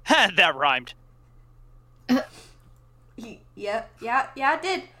back! That rhymed. Yeah, it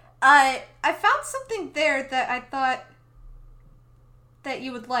did. I found something there that I thought that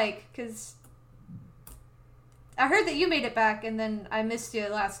you would like, because I heard that you made it back, and then I missed you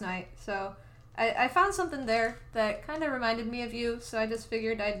last night, so I found something there that kind of reminded me of you, so I just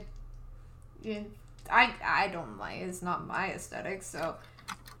figured I don't like, it's not my aesthetic, so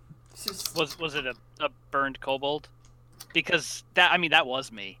it's just... Was it a burned kobold? Because that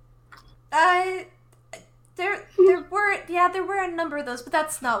was me. There were a number of those, but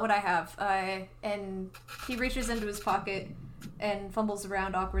that's not what I have. And he reaches into his pocket and fumbles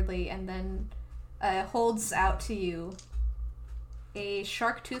around awkwardly, and then holds out to you a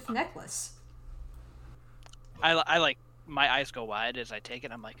shark tooth necklace. I like, my eyes go wide as I take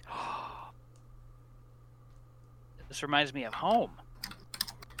it. I'm like, oh, this reminds me of home.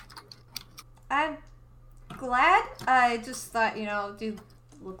 I'm glad. I just thought, you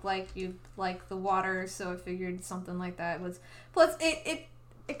look like you like the water, so I figured something like that was. Plus, it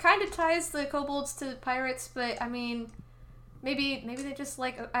kind of ties the kobolds to pirates, but I mean, maybe they just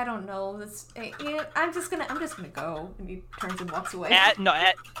like, I don't know. I'm just gonna go. And he turns and walks away.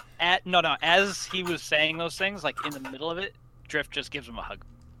 As he was saying those things, like in the middle of it, Drift just gives him a hug.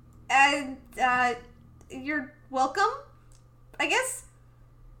 And you're welcome, I guess.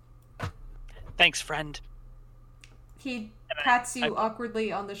 Thanks, friend. He pats you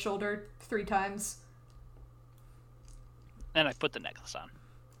awkwardly on the shoulder 3 times. And I put the necklace on.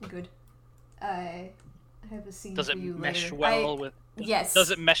 Good. I have a scene Does for it you mesh later. well with? Yes. Does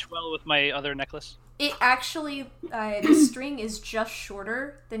it mesh well with my other necklace? It actually, the string is just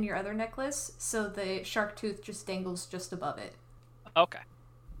shorter than your other necklace, so the shark tooth just dangles just above it. Okay.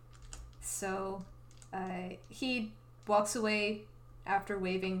 So, he walks away after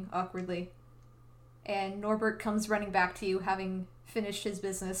waving awkwardly. And Norbert comes running back to you, having finished his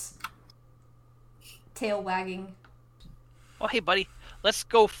business. Tail wagging. Oh, hey, buddy. Let's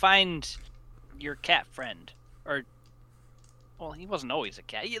go find your cat friend. Well, he wasn't always a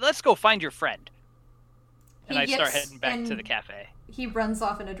cat. Let's go find your friend. And I start heading back to the cafe. He runs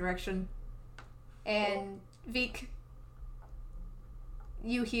off in a direction. And Vik,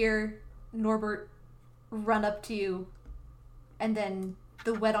 you hear Norbert run up to you, and then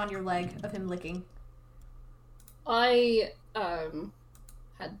the wet on your leg of him licking. I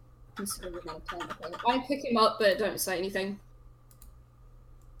had considerable amount of time. I pick him up, but don't say anything.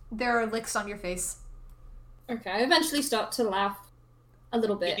 There are licks on your face. Okay, I eventually start to laugh a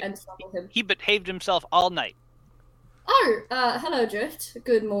little bit and snuggle him. He behaved himself all night. Oh, hello, Drift.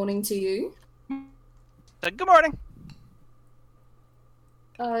 Good morning to you. Good morning.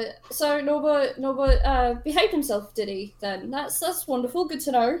 So Norbert behaved himself, did he? Then that's wonderful. Good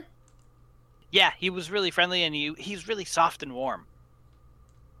to know. Yeah, he was really friendly, and he's really soft and warm.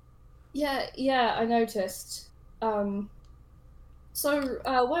 Yeah, I noticed. So,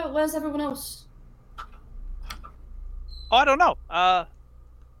 where's everyone else? Oh, I don't know.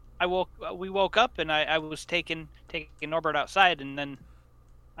 We woke up, and I was taking Norbert outside, and then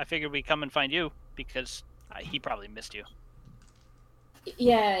I figured we'd come and find you, because he probably missed you.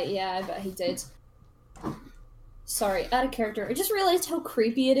 Yeah, I bet he did. Sorry, out of character. I just realized how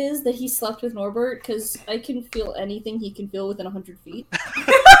creepy it is that he slept with Norbert, because I can feel anything he can feel within 100 feet.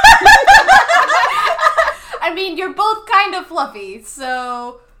 I mean, you're both kind of fluffy,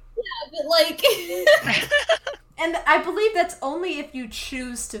 so... Yeah, but like... And I believe that's only if you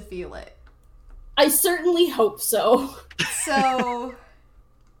choose to feel it. I certainly hope so. So...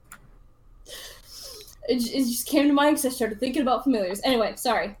 It just came to mind because I started thinking about familiars. Anyway,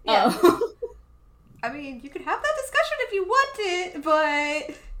 sorry. Yeah. I mean, you could have that discussion if you want it,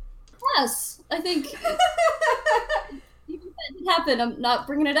 but... Yes, I think... even if that did happen, I'm not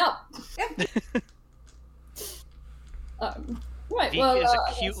bringing it up. Yeah. Right, Veek well... is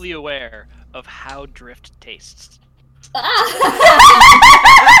acutely aware of how drift tastes. And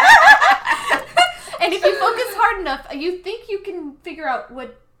if you focus hard enough, you think you can figure out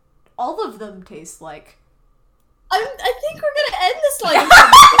what all of them taste like. I think we're gonna end this like...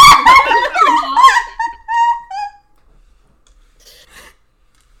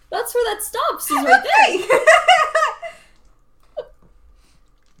 That's where that stops, is right there.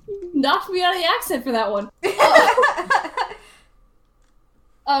 Knocked me out of the accent for that one.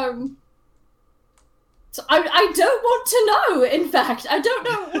 So I don't want to know, in fact. I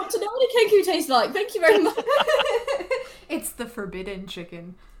don't want to know what a kenku tastes like. Thank you very much. It's the forbidden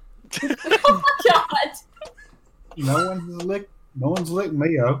chicken. Oh my god. No one's licked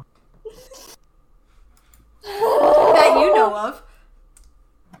me up. That you know of.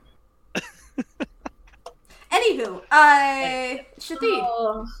 Anywho, Shathid.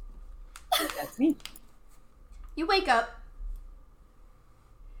 Oh. That's me. You wake up,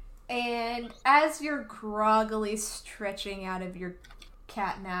 and as you're groggily stretching out of your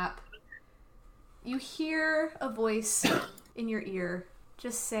cat nap, you hear a voice in your ear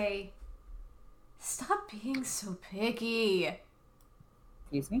just say, "Stop being so picky."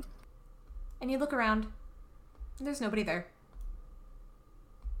 Excuse me? And you look around, and there's nobody there.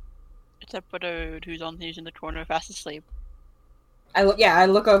 Except for Darude, who's in the corner fast asleep. I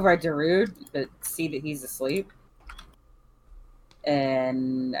look over at Darude, but see that he's asleep.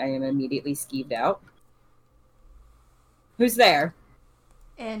 And I am immediately skeeved out. Who's there?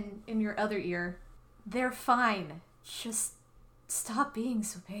 And in your other ear, "They're fine. Just stop being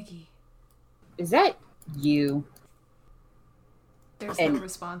so picky." Is that you? There's no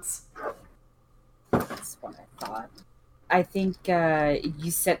response. That's what I thought. I think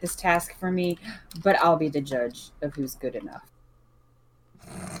you set this task for me, but I'll be the judge of who's good enough.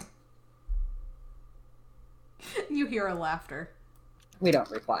 You hear a laughter. We don't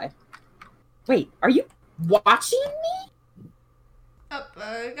reply. Wait, are you watching me? Oh,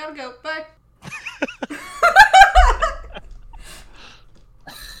 gotta go. Bye.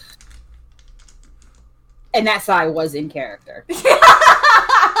 And that sigh was in character.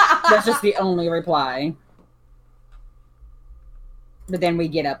 That's just the only reply. But then we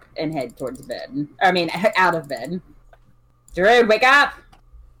get up and head towards bed. I mean, out of bed. Darude, wake up!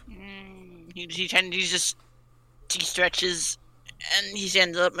 He stretches, and he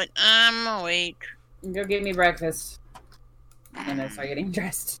stands up like, I'm awake. Go get me breakfast. And then start getting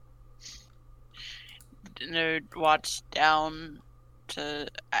dressed. Nerd walks down to...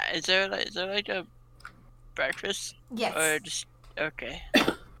 Is there like a breakfast? Yes. Or just... Okay.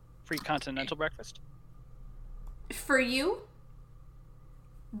 Free continental breakfast. For you,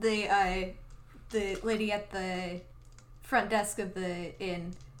 the lady at the front desk of the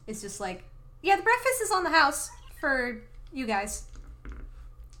inn is just like, "Yeah, the breakfast is on the house for you guys.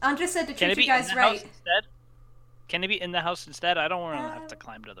 Andra said to treat you guys right." Can it be in the house instead? I don't want to have to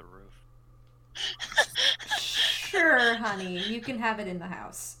climb to the roof. Sure, honey. You can have it in the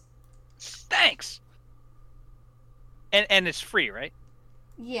house. Thanks! And it's free, right?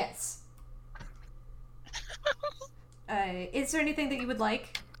 Yes. Is there anything that you would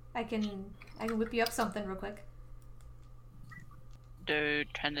like? I can whip you up something real quick.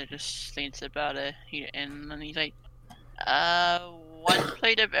 Dude kind of just thinks about it, and then he's like, one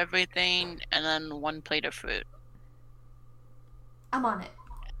plate of everything, and then one plate of fruit. I'm on it.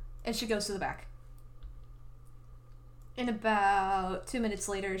 And she goes to the back. In about 2 minutes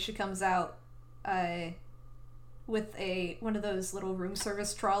later, she comes out with one of those little room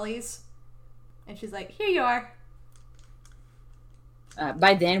service trolleys. And she's like, "Here you are."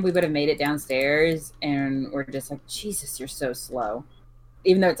 By then, we would have made it downstairs, and we're just like, "Jesus, you're so slow."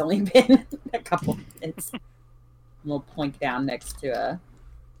 Even though it's only been a couple minutes. We'll plink down next to a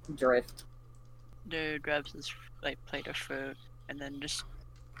drift. Dude grabs this plate of fruit, and then just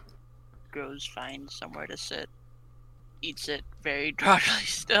goes find somewhere to sit. Eats it very groggily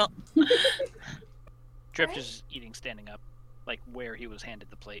still. Drift is eating standing up, like where he was handed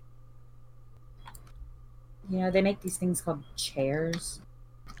the plate. You know, they make these things called chairs.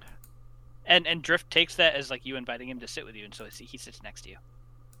 And Drift takes that as like you inviting him to sit with you, and so he sits next to you.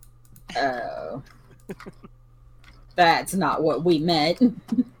 Oh. That's not what we meant.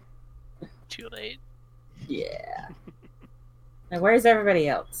 Too late. Yeah. Now, where's everybody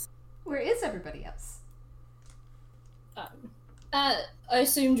else? Where is everybody else? I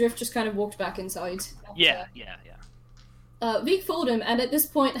assume Drift just kind of walked back inside. Yeah. Vic fooled him, and at this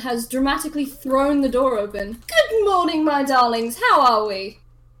point has dramatically thrown the door open. Good morning, my darlings. How are we?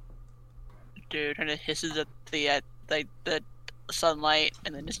 Dude kind of hisses at the sunlight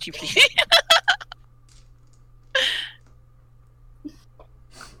and then just keeps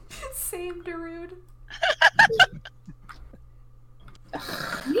Same, Darude.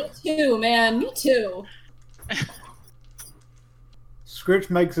 Me too, man. Me too. Scritch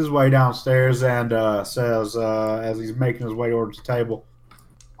makes his way downstairs and says, as he's making his way towards the table,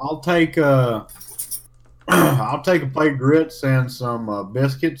 "I'll take I'll take a plate of grits and some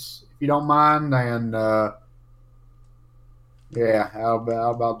biscuits, if you don't mind." And yeah, how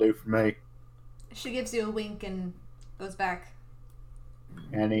about do for me? She gives you a wink and goes back.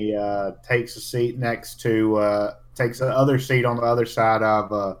 And he takes a seat next to takes the other seat on the other side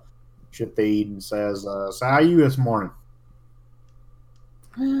of Shathid and says, "So how are you this morning?"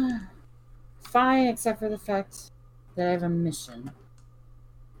 Fine, except for the fact that I have a mission.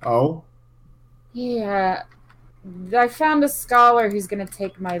 Oh? Yeah. I found a scholar who's going to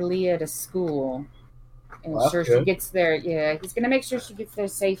take my Leah to school. And Well, sure that's good. she gets there. Yeah, he's going to make sure she gets there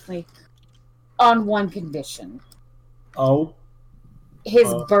safely on one condition. Oh?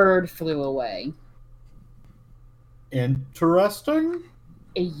 His bird flew away. Interesting.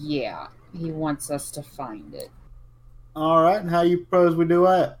 Yeah, he wants us to find it. All right, and how you propose we do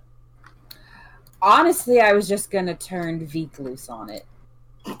that? Honestly, I was just going to turn Veek loose on it.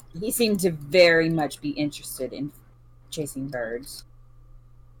 He seemed to very much be interested in chasing birds.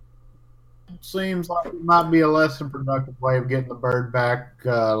 Seems like it might be a less than productive way of getting the bird back.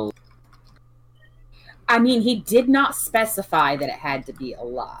 I mean, he did not specify that it had to be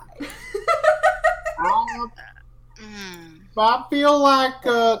alive. I feel like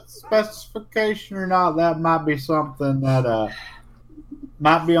specification or not, that might be something that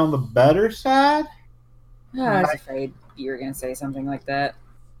might be on the better side. I was afraid you were going to say something like that.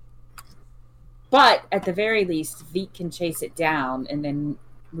 But at the very least, Veek can chase it down, and then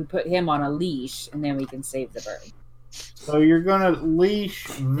we put him on a leash, and then we can save the bird. So you're gonna leash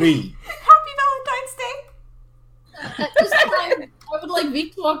V. Happy Valentine's Day! At this time, I would like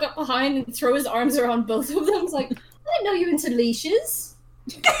Vic to walk up behind and throw his arms around both of them. It's like, I didn't know you were into leashes.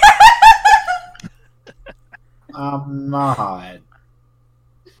 I'm not.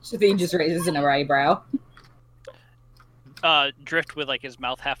 Shatheen just raises an eyebrow. Drift with like his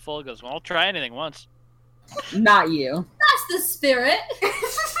mouth half full goes, "Well, I'll try anything once." Not you. That's the spirit.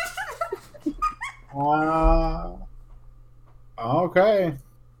 Okay.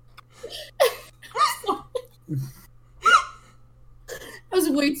 That was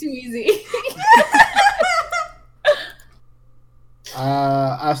way too easy.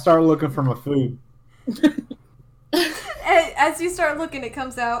 I start looking for my food. As you start looking, it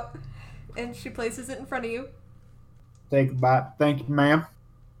comes out, and she places it in front of you. Take a bite. Thank you, ma'am.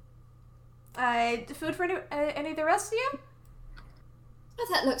 Food for any of the rest of you? Oh,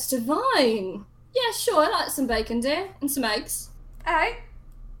 that looks divine. Yeah, sure, I like some bacon, dear, and some eggs. Alright.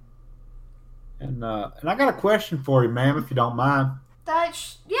 And I got a question for you, ma'am, if you don't mind.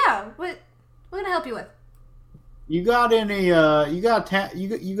 Yeah. What can I help you with? You got any? You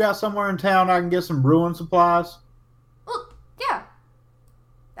got somewhere in town I can get some brewing supplies? Well, yeah.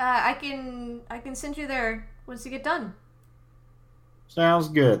 I can send you there once you get done. Sounds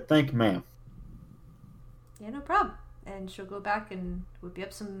good. Thank you, ma'am. Yeah, no problem. And she'll go back and whip you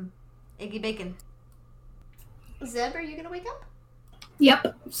up some eggy bacon. Zeb, are you gonna wake up?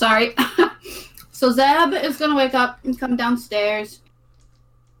 Yep. Sorry. So Zeb is gonna wake up and come downstairs,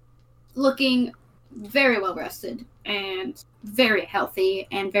 looking very well rested and very healthy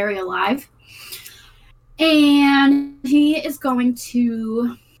and very alive. And he is going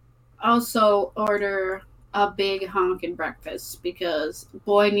to also order a big honkin' breakfast because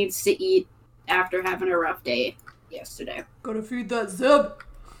boy needs to eat after having a rough day yesterday. Gotta feed that Zeb.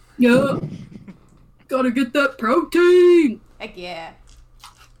 Yup. Gotta get that protein. Heck yeah.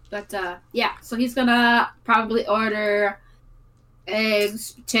 But yeah, so he's gonna probably order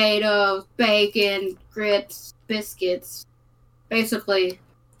eggs, potatoes, bacon, grits, biscuits. Basically,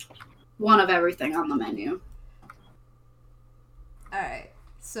 one of everything on the menu. Alright,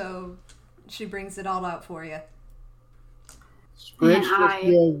 so she brings it all out for you. Scritch just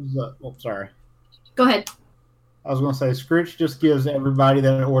gives. Sorry. Go ahead. I was going to say, Scritch just gives everybody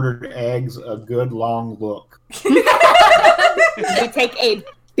that ordered eggs a good long look. We take a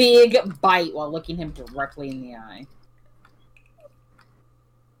big bite while looking him directly in the eye.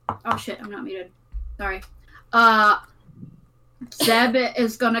 Oh shit, I'm not muted. Sorry. Zeb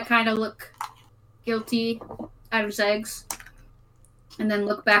is gonna kind of look guilty at his eggs, and then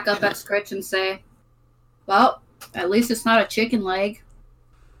look back up at Scritch and say, "Well, at least it's not a chicken leg."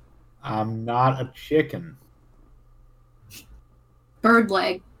 I'm not a chicken. Bird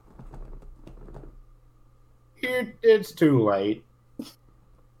leg. It's too late.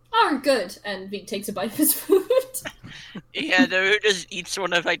 Oh, good. And Vic takes a bite of his food. Yeah, no, just eats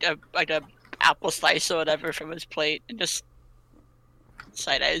one of like a apple slice or whatever from his plate and just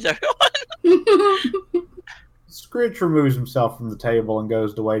side eyes everyone. Scritch removes himself from the table and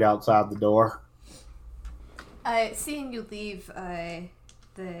goes to wait outside the door. Seeing you leave,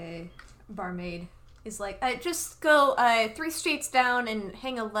 the barmaid is like, just go 3 streets down and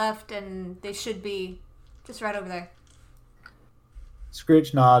hang a left, and they should be just right over there.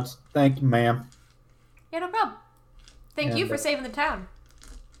 Scritch nods. Thank you, ma'am. Yeah, no problem. Thank you for saving the town.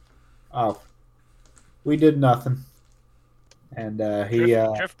 Oh, we did nothing. And he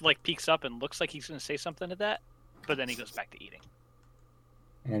Drift like peeks up and looks like he's going to say something to that, but then he goes back to eating.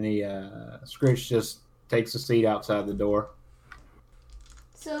 And Scritch just takes a seat outside the door.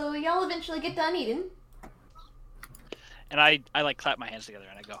 So y'all eventually get done eating. And I like clap my hands together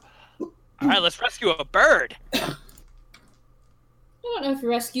and I go, "All right, let's rescue a bird." I don't know if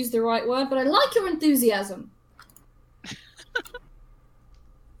rescue's the right word, but I like your enthusiasm.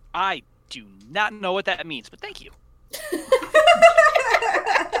 I do not know what that means, but thank you. That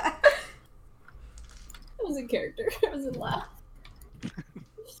was a character. It was a laugh.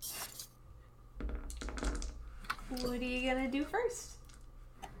 What are you gonna do first?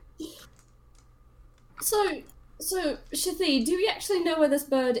 So, Shathi, do we actually know where this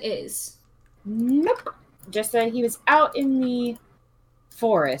bird is? Nope. Just that he was out in the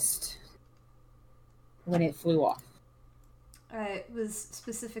forest when it flew off. It was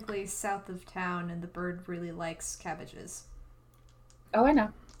specifically south of town, and the bird really likes cabbages. Oh, I know.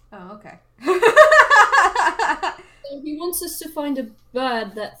 Oh, okay. So he wants us to find a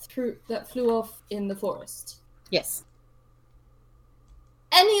bird that flew off in the forest. Yes.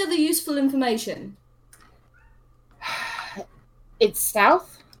 Any other useful information? It's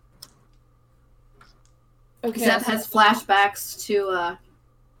south. Okay. Zeb has flashbacks to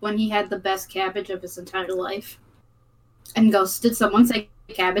when he had the best cabbage of his entire life. And goes, "Did someone say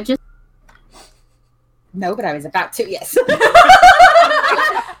cabbages?" No, but I was about to, yes.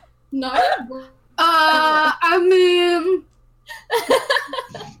 No? I mean...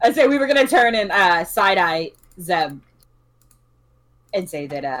 I say we were going to turn and side-eye Zeb and say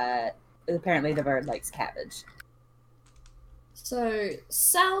that apparently the bird likes cabbage. So,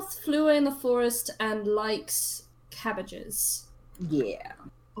 south, flew in the forest, and likes cabbages. Yeah.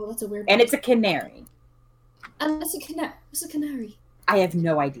 Oh, that's a weird And one. it's a canary. And it's a canary. I have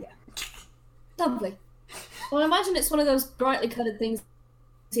no idea. Lovely. Well, I imagine it's one of those brightly coloured things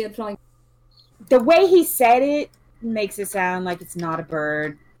he had flying. The way he said it makes it sound like it's not a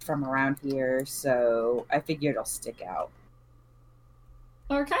bird from around here, so I figured it'll stick out.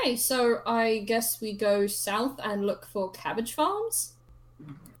 Okay, so I guess we go south and look for cabbage farms?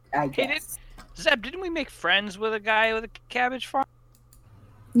 I guess. Zeb, didn't we make friends with a guy with a cabbage farm?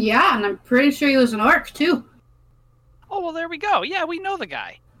 Yeah, and I'm pretty sure he was an orc, too. Oh, well, there we go. Yeah, we know the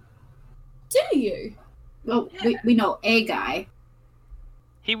guy. Do you? Well, we know a guy.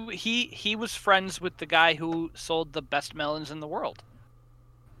 He was friends with the guy who sold the best melons in the world.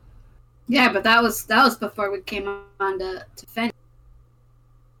 Yeah, but that was before we came on to Fenny.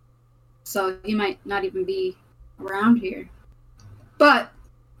 So he might not even be around here. But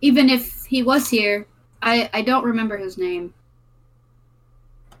even if he was here, I don't remember his name.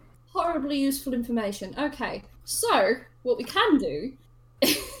 Horribly useful information. Okay, so what we can do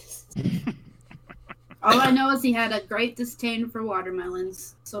is... All I know is he had a great disdain for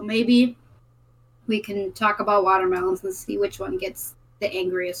watermelons. So maybe we can talk about watermelons and see which one gets the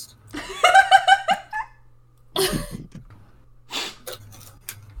angriest.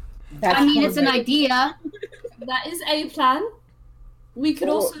 I mean, it's an idea. That is a plan. We could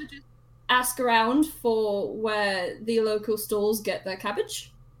also just ask around for where the local stalls get their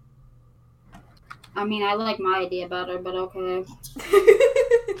cabbage. I mean, I like my idea better, but okay.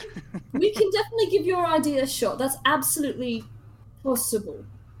 We can definitely give your idea a shot. That's absolutely possible.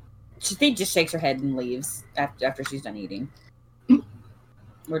 She just shakes her head and leaves after she's done eating.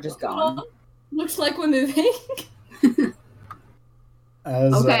 We're just gone. Well, looks like we're moving.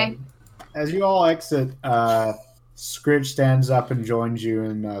 As you all exit, Scritch stands up and joins you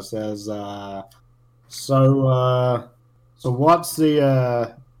and says, "So what's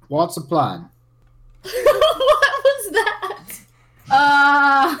the plan?" What was that?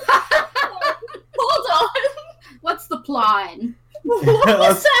 Hold on. the plan?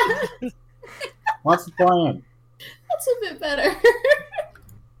 What's that? What's the plan? That's a bit better.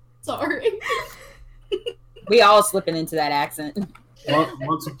 Sorry. We all slipping into that accent.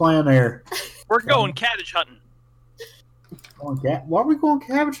 What's the plan here? We're going cabbage hunting. What are we going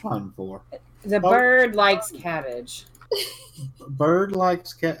cabbage hunting for? The bird likes cabbage. Bird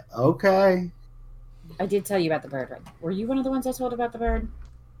likes cat. Okay. I did tell you about the bird, right? Were you one of the ones I told about the bird?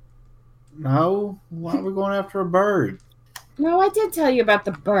 No. Why are we going after a bird? No, I did tell you about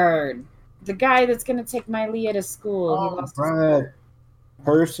the bird. The guy that's going to take my Leah to school. He lost his bird.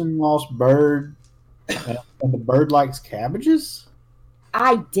 Person lost bird, and the bird likes cabbages?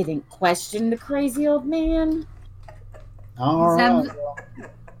 I didn't question the crazy old man. All right.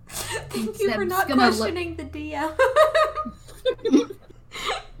 Thank you for not questioning the DM.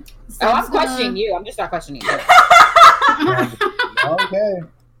 I'm questioning you. I'm just not questioning you. Okay.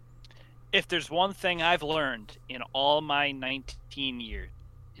 If there's one thing I've learned in all my 19 years,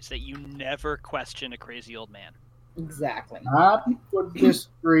 it's that you never question a crazy old man. Exactly. I would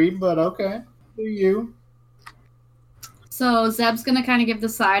disagree, but okay. Do you? So Zeb's gonna kind of give the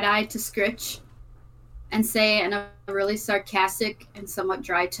side eye to Scritch and say in a really sarcastic and somewhat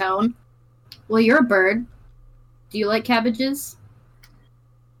dry tone, well, you're a bird. Do you like cabbages?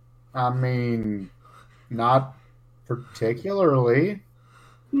 I mean, not particularly.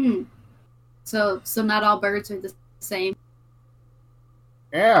 So not all birds are the same.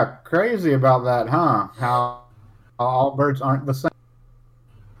 Yeah, crazy about that, huh? How all birds aren't the same.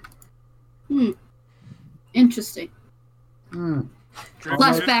 Interesting. Almost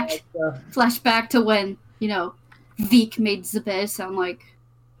Flashback to when, Veek made Zabez sound like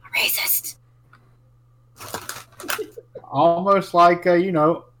a racist. Almost like,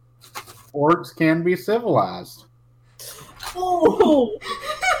 orcs can be civilized. Oh!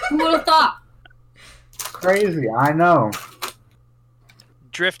 Who would have thought? Crazy, I know.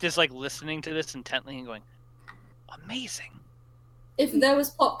 Drift is like listening to this intently and going, amazing. If there was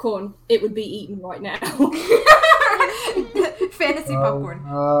popcorn, it would be eaten right now. Fantasy popcorn.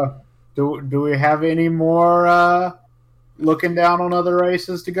 Do we have any more looking down on other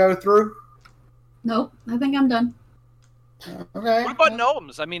races to go through? Nope, I think I'm done. Okay. What about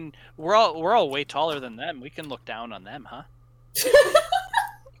gnomes? I mean, we're all way taller than them. We can look down on them, huh?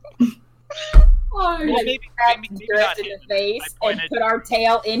 Oh, Well, maybe Drift in the face and put our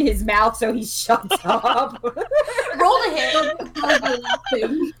tail in his mouth so he shuts up. Roll the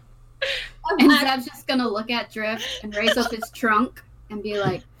hit. And Zeb's just gonna look at Drift and raise up his trunk and be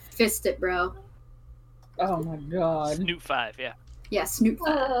like, fist it, bro. Oh my god. Snoot 5, yeah. Yeah, Snoot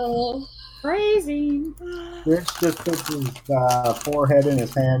 5. Crazy. Rich just puts his forehead in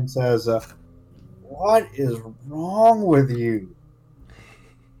his hand and says, what is wrong with you?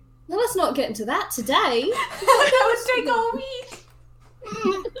 Well, let's not get into that today. That would take all week.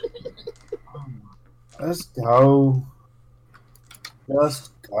 Let's go.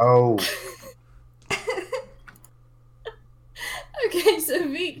 Just go. Okay, so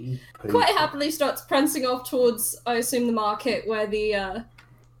Veek quite happily starts prancing off towards, I assume, the market where the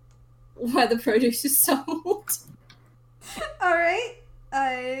produce is sold. All right.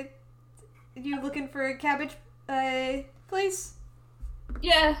 You looking for a cabbage place?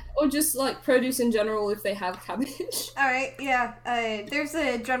 Yeah, or just like produce in general if they have cabbage. All right. Yeah. There's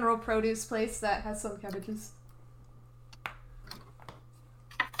a general produce place that has some cabbages.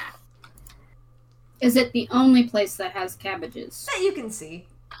 Is it the only place that has cabbages? That you can see.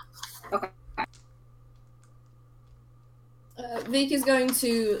 Okay. Veek is going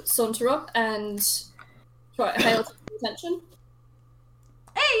to saunter up and try to hail some attention.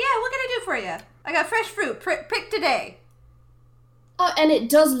 Hey, yeah, what can I do for you? I got fresh fruit, picked today. Oh, and it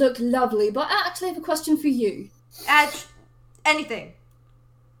does look lovely, but I actually have a question for you. Anything.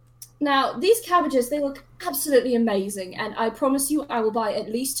 Now, these cabbages, they look absolutely amazing, and I promise you I will buy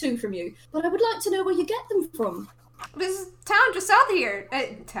at least 2 from you, but I would like to know where you get them from. There's a town just south of here.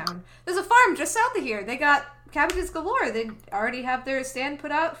 There's a farm just south of here. They got cabbages galore. They already have their stand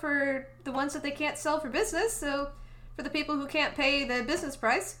put out for the ones that they can't sell for business, so for the people who can't pay the business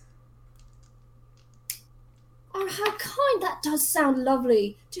price. Oh, how kind! That does sound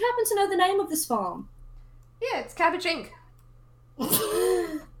lovely. Do you happen to know the name of this farm? Yeah, it's Cabbage Ink.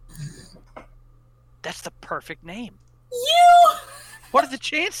 That's the perfect name. You! What are the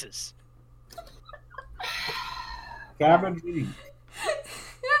chances? Cabbage Ink.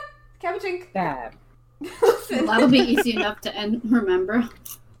 Yeah, Cabbage Ink. Fab. That'll be easy enough to remember.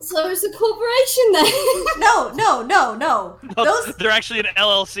 So it's a corporation then? No. Those They're actually an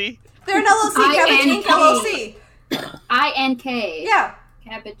LLC? They're an LLC, Cabbage Ink LLC. I-N-K. Yeah.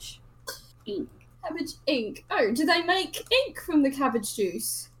 Cabbage Ink. Cabbage ink. Oh, do they make ink from the cabbage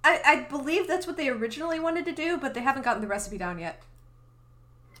juice? I believe that's what they originally wanted to do, but they haven't gotten the recipe down yet.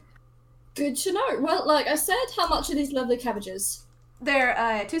 Good to know. Well, like I said, how much are these lovely cabbages?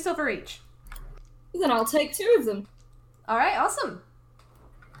 They're 2 silver each. Then I'll take 2 of them. Alright, awesome.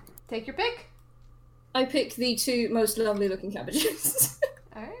 Take your pick. I pick the 2 most lovely looking cabbages.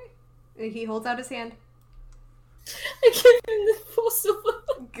 Alright. He holds out his hand. I give him the 4 silver.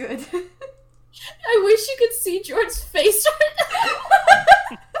 Good. I wish you could see George's face right now.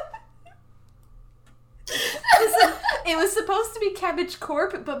 It was supposed to be Cabbage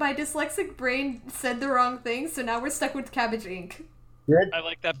Corp, but my dyslexic brain said the wrong thing, so now we're stuck with Cabbage Ink. I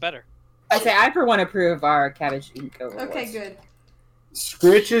like that better. I say I for one approve our Cabbage Ink overlords. Okay, good.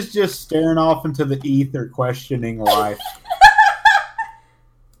 Scritch is just staring off into the ether, questioning life.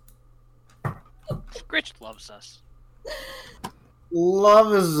 Scritch loves us.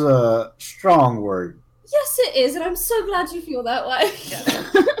 Love is a strong word. Yes, it is, and I'm so glad you feel that way. Yeah.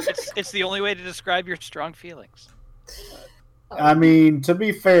 It's the only way to describe your strong feelings. I mean, to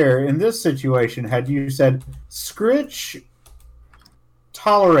be fair, in this situation, had you said, Scritch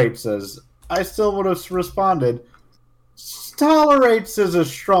tolerates us, I still would have responded, tolerates is a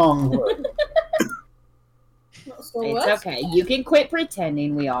strong word. It's okay. You can quit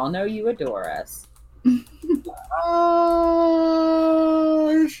pretending. We all know you adore us.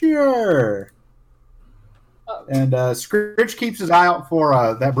 Sure. Oh. And Scritch keeps his eye out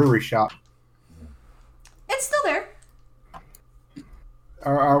for that brewery shop. It's still there.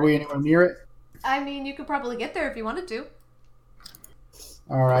 Are we anywhere near it? I mean, you could probably get there if you wanted to.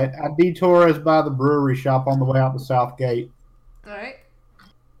 All right. I detour us by the brewery shop on the way out the south gate. Alright.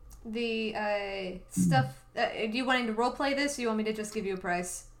 The stuff... do you want to roleplay this, or you want me to just give you a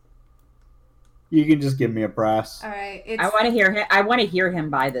price? You can just give me a price. Alright, I want to hear him. I want to hear him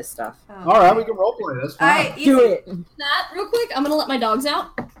buy this stuff. All right, we can roleplay this. Alright, Do it. That real quick. I'm gonna let my dogs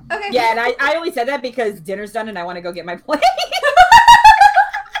out. Okay. Yeah, and I only said that because dinner's done and I want to go get my plate.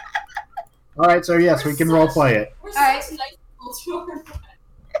 All right, so yes, we can roleplay it. We're Alright. such nice people.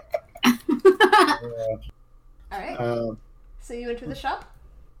 Alright. So you enter the shop?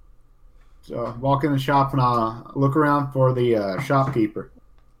 So I walk in the shop and I look around for the shopkeeper.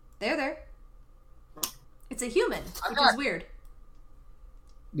 They're there. It's a human, which is weird.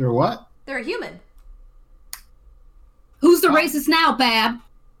 They're what? They're a human. Who's the racist now, Bab?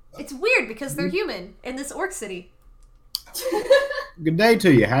 It's weird because they're human in this orc city. Good day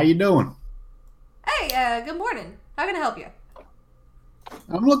to you. How you doing? Hey, good morning. How can I help you?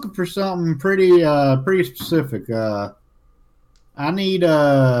 I'm looking for something pretty specific. I need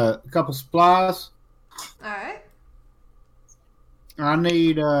a couple supplies. Alright. I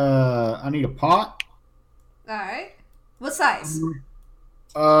need a pot. Alright. What size?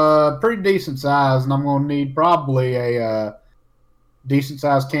 Pretty decent size, and I'm gonna need probably a decent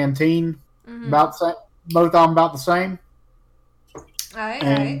sized canteen. Mm-hmm. About the same. Both of them about the same. Alright,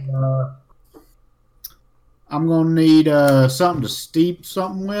 And alright. I'm gonna need something to steep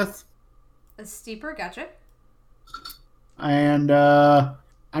something with. A steeper, gotcha. And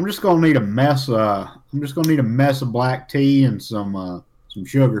I'm just gonna need a mess. I'm just gonna need a mess of black tea and some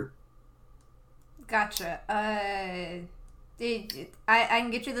sugar. Gotcha. I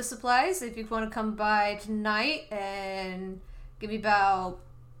can get you the supplies if you want to come by tonight and give me about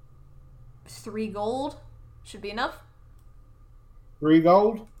 3 gold. Should be enough. 3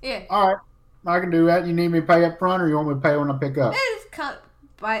 gold? Yeah. All right, I can do that. You need me to pay up front, or you want me to pay when I pick up?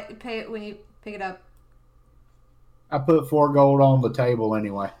 Pay it when you pick it up. I put 4 gold on the table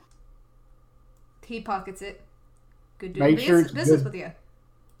anyway. He pockets it. Good doing Make sure it's business good. with you.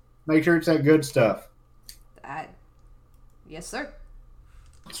 Make sure it's that good stuff. Yes, sir.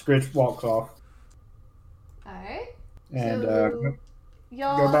 Scritch walks off. Alright. And So,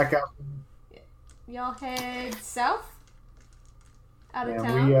 y'all go back out. Y'all head south? Out of And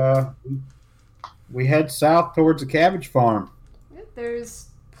town? we head south towards the cabbage farm. Yep, there's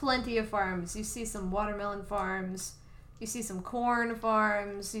plenty of farms. You see some watermelon farms. You see some corn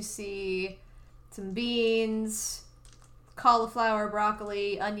farms. You see some beans, cauliflower,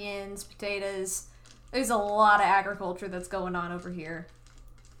 broccoli, onions, potatoes. There's a lot of agriculture that's going on over here.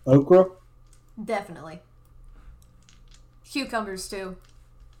 Okra? Definitely. Cucumbers, too.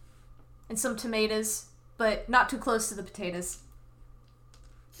 And some tomatoes, but not too close to the potatoes.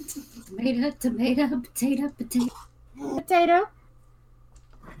 Tomato, potato. Potato.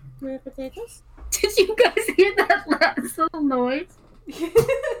 With potatoes. Did you guys hear that last little noise?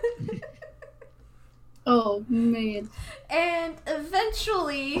 Oh, man. And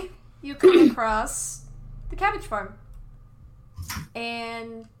eventually, you come across the cabbage farm.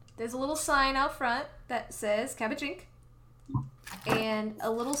 And there's a little sign out front that says Cabbage Ink. And a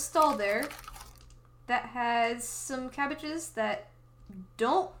little stall there that has some cabbages that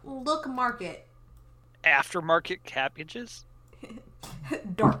don't look market. Aftermarket cabbages?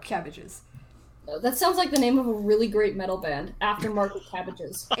 Dark cabbages. That sounds like the name of a really great metal band. Aftermarket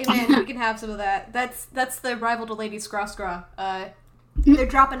Cabbages. Hey man, we can have some of that. That's the rival to Lady Scraw. They're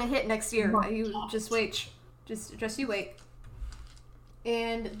dropping a hit next year. You just wait. Just you wait.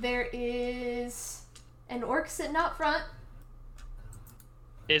 And there is an orc sitting out front.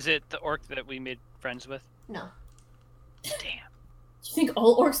 Is it the orc that we made friends with? No. Damn. You think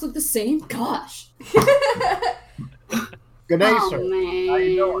all orcs look the same? Gosh. Good day, Oh, sir. man. How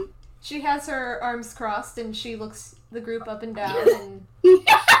you doing? She has her arms crossed and she looks the group up and down and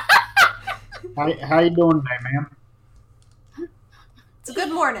How you doing today, ma'am? it's a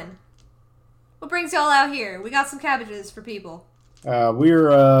good morning. What brings y'all out here? We got some cabbages for people.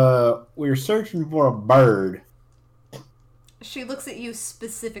 We're searching for a bird. She looks at you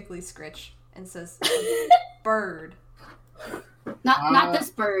specifically, Scritch, and says, bird. Not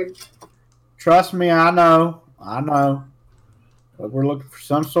this bird. Trust me, I know. But we're looking for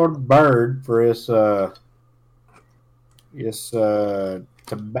some sort of bird for this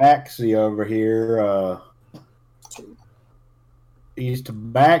tabaxi over here. He's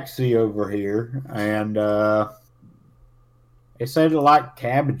tabaxi over here, and they said they like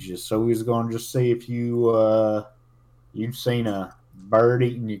cabbages, so we was going to just see if you've seen a bird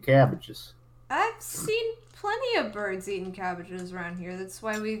eating your cabbages. I've seen plenty of birds eating cabbages around here. That's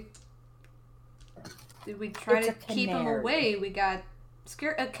why we try It's to a keep them canary. away. We got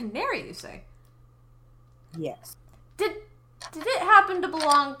scared. A canary, you say? Yes. Did it happen to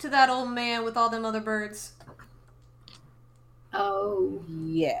belong to that old man with all them other birds? Oh.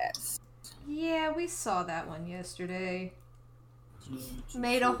 Yes. Yeah, we saw that one yesterday.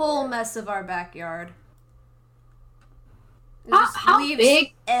 Made a whole mess of our backyard. There's just How leaves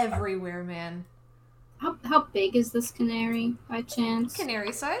big? everywhere, man. How big is this canary, by chance?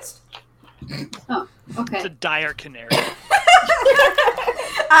 Canary sized? Oh, It's okay. a dire canary.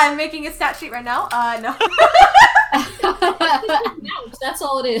 I'm making a stat sheet right now. No. Ouch, that's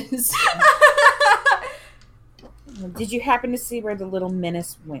all it is. Did you happen to see where the little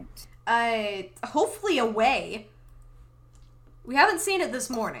menace went? Hopefully away. We haven't seen it this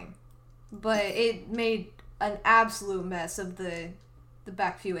morning, but it made an absolute mess of the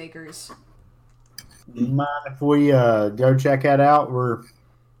back few acres. Do you mind if we go check that out?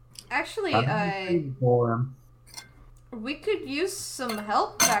 Actually, For him. we could use some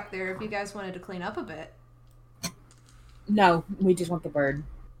help back there if you guys wanted to clean up a bit. No, we just want the bird.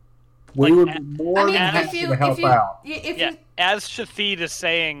 We Like, would be more I mean, than if happy you to help if you out. if Yeah, you as Shathid is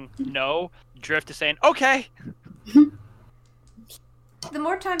saying no, Drift is saying okay. the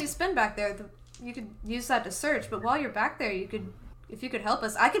more time you spend back there, you could use that to search. But while you're back there, if you could help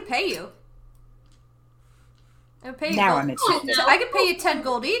us, I could pay you. I would pay you Now gold. I'm interested. I could pay you 10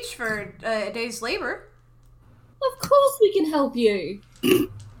 gold each for a day's labor. Of course we can help you.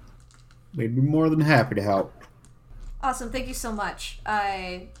 We'd be more than happy to help. Awesome, thank you so much.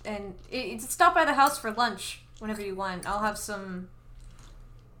 Stop by the house for lunch whenever you want. I'll have some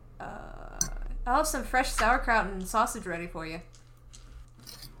fresh sauerkraut and sausage ready for you.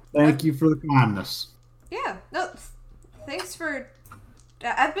 Thank you for the kindness. Yeah, no, thanks for.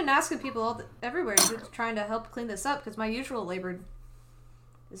 I've been asking people everywhere, just trying to help clean this up because my usual labor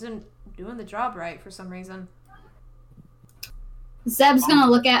isn't doing the job right for some reason. Zeb's gonna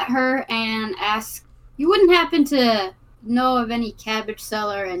look at her and ask, "You wouldn't happen to know of any cabbage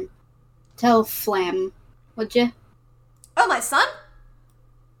seller and tell Flam, would you?" Oh, my son?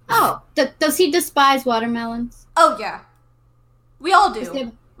 Oh, does he despise watermelons? Oh yeah, we all Is do.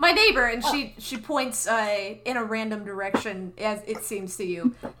 there- My neighbor, and she points in a random direction, as it seems to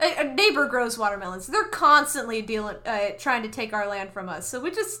you. A neighbor grows watermelons. They're constantly trying to take our land from us. So we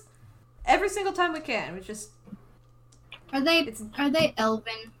just every single time we can, we just Are they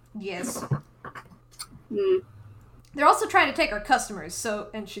elven? yes. Hmm. They're also trying to take our customers. So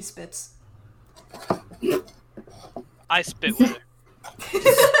and she spits. I spit with her.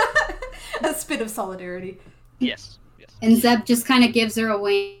 A spit of solidarity. Yes. And Zeb just kind of gives her a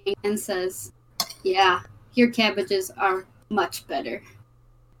wink and says, "Yeah, your cabbages are much better."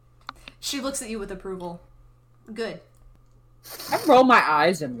 She looks at you with approval. Good. I roll my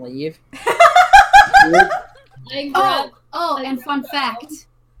eyes and leave. I grab. And fun fact: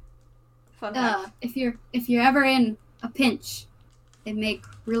 Fun fact. if you're ever in a pinch, they make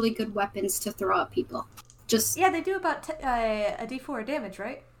really good weapons to throw at people. Just Yeah, they do about a D4 damage,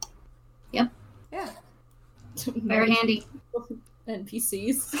 right? Yep. Yeah. very handy.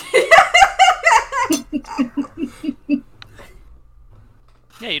 NPCs.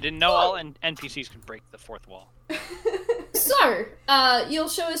 Yeah, you didn't know all NPCs can break the fourth wall. So, you'll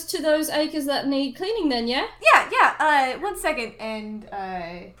show us to those acres that need cleaning then, yeah? Yeah. 1 second, and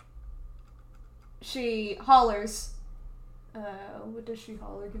she hollers. What does she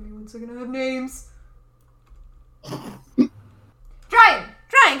holler? Give me 1 second. I have names. Brian,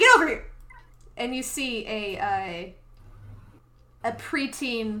 get over here. And you see a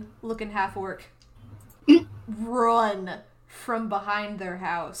preteen looking half orc run from behind their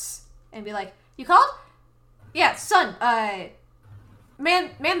house and be like, "You called? Yeah, son.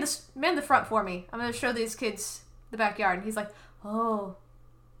 Man the front for me. I'm gonna show these kids the backyard." And he's like, "Oh,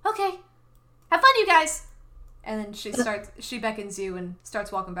 okay. Have fun, you guys." And then she beckons you and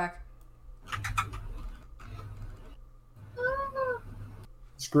starts walking back.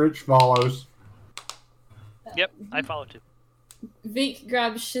 Scritch follows. Yep, I follow too. Veek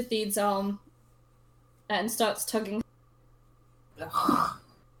grabs Shathid's arm and starts tugging. And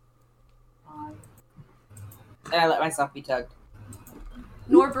I let myself be tugged.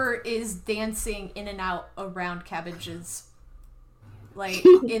 Norbert is dancing in and out around cabbages, like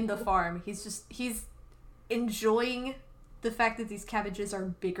in the farm. He's enjoying the fact that these cabbages are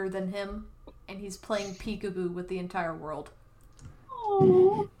bigger than him, and he's playing peekaboo with the entire world.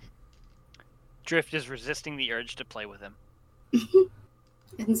 Aww. Drift is resisting the urge to play with him.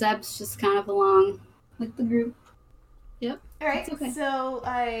 And Zeb's just kind of along with the group. Yep. Alright, okay. So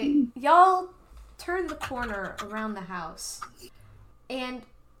y'all turn the corner around the house, and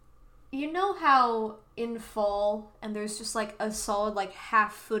you know how in fall, and there's just like a solid like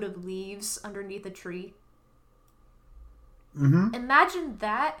half foot of leaves underneath a tree? Mm-hmm. Imagine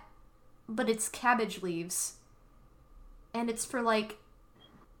that, but it's cabbage leaves. And it's for like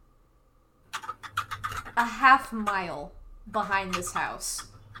a half mile behind this house.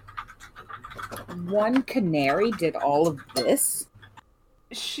 One canary did all of this?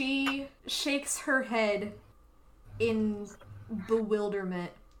 She shakes her head in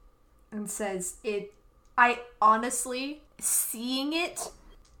bewilderment and says, I honestly, seeing it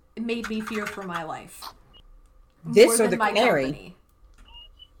made me fear for my life. This More or than the my canary? company.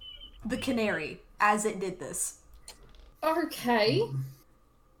 The canary, as it did this. Okay.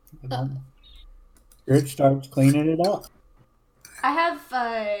 Scritch starts cleaning it up. I have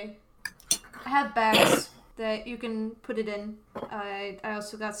bags that you can put it in. I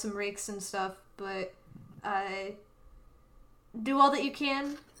also got some rakes and stuff, but do all that you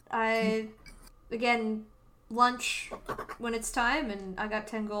can. Again, lunch when it's time, and I got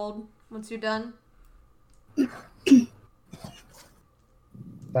 10 gold once you're done. Thank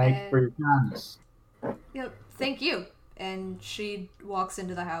you for your kindness. Yep, thank you. And she walks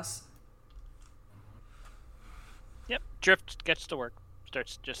into the house. Yep, Drift gets to work.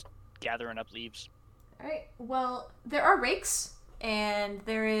 Starts just gathering up leaves. Alright, well, there are rakes, and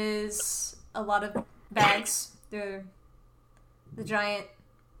there is a lot of bags. They're the giant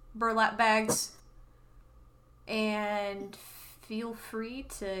burlap bags. And feel free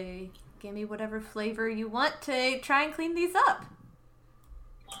to give me whatever flavor you want to try and clean these up.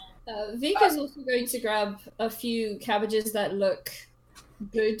 Vika is also going to grab a few cabbages that look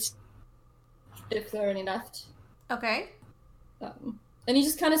good, if there are any left. Okay. And he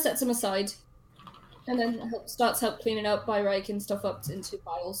just kind of sets them aside, and then starts cleaning up by raking stuff up into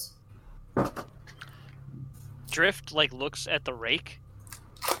piles. Drift looks at the rake,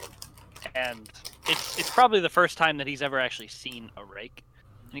 and it's probably the first time that he's ever actually seen a rake,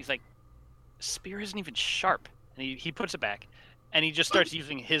 and he's like, "Spear isn't even sharp," and he puts it back. And he just starts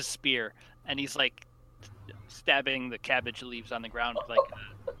using his spear, and he's stabbing the cabbage leaves on the ground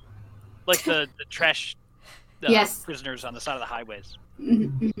like the trash prisoners on the side of the highways.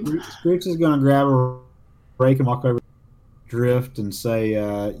 Scritch is going to grab a rake and walk over to Drift and say,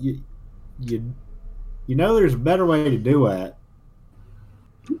 you know there's a better way to do that.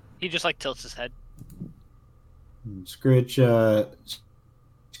 He just tilts his head. Scritch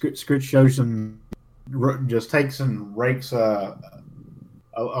shows him, just takes and rakes a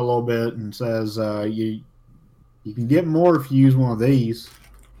little bit and says, you can get more if you use one of these.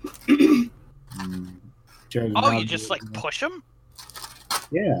 Oh, you just push them?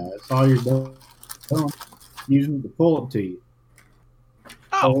 Yeah, that's all you're doing. Using it to pull it to you.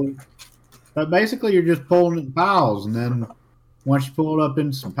 Oh. But basically you're just pulling it in piles, and then once you pull it up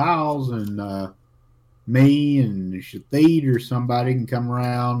in some piles, and me and Shathid or somebody can come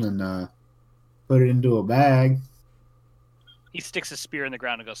around and put it into a bag. He sticks his spear in the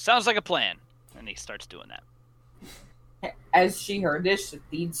ground and goes, "Sounds like a plan." And he starts doing that. As she heard this,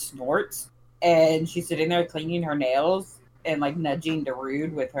 Shathid snorts, and she's sitting there cleaning her nails, and like nudging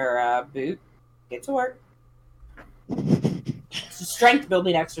Darude with her boot. Get to work. It's a strength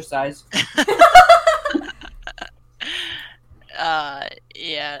building exercise.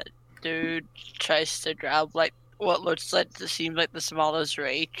 Yeah, dude tries to grab like what looks like to seem like the smallest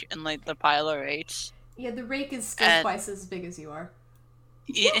rake in like the pile of rakes. Yeah, the rake is still twice as big as you are.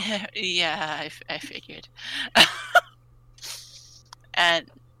 Yeah, I figured. And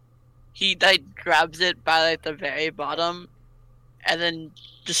he like grabs it by like the very bottom, and then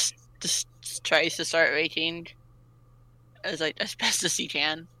just tries to start raking as best as he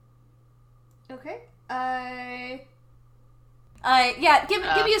can. Okay. Yeah.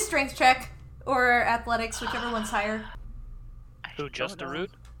 Give me a strength check or athletics, whichever one's higher. Who, just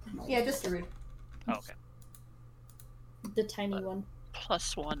Darude? Yeah, just Darude. Oh, okay. The tiny one.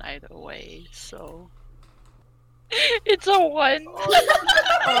 +1 either way, so it's a 1.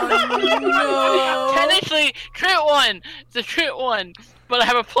 Oh no! Technically, crit 1. It's a crit 1, but I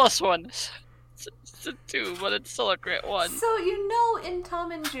have a +1. It's a 2, but it's still a crit 1. So you know, in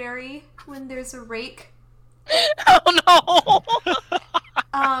Tom and Jerry, when there's a rake. Oh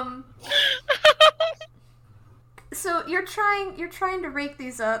no! So you're trying to rake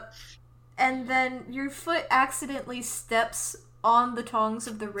these up, and then your foot accidentally steps on the tongs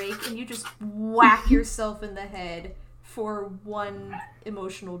of the rake, and you just whack yourself in the head for 1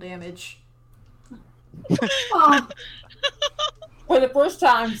 emotional damage. Oh, For the first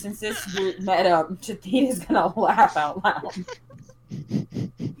time since this group met up, Chathina's gonna laugh out loud.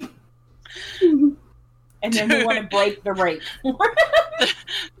 And then we want to break the rake.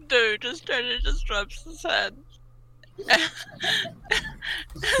 Dude just trying to disrupt his head.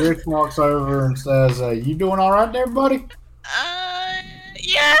 Rick walks over and says, "You doing all right there, buddy?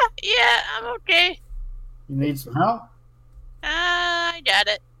 Yeah, I'm okay. You need some help? I got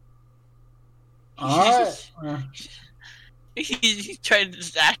it." All right. He's trying to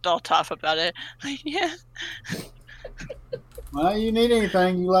just act all tough about it. Like, yeah. Well, you need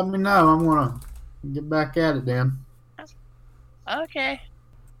anything, you let me know. I'm gonna get back at it then." Okay.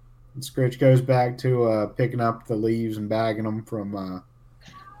 And Scritch goes back to picking up the leaves and bagging them from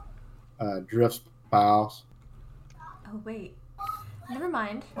Drift's piles. Oh wait, never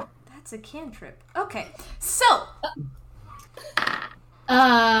mind. That's a cantrip. Okay, so.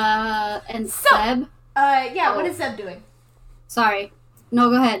 And Zeb? Yeah, what is Zeb doing? Sorry. No,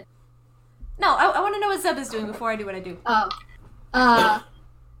 go ahead. No, I want to know what Zeb is doing before I do what I do. Oh.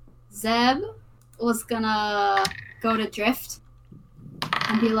 Zeb was gonna go to Drift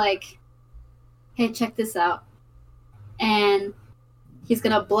and be like, "Hey, check this out." And he's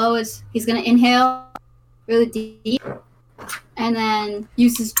gonna inhale really deep and then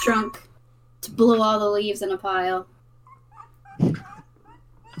use his trunk to blow all the leaves in a pile.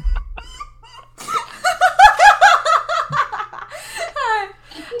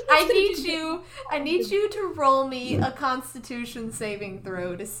 I need you to roll me a Constitution saving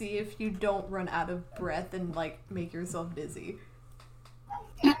throw to see if you don't run out of breath and like make yourself dizzy.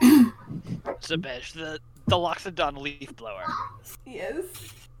 Zabesh, the Loxodon leaf blower. Yes.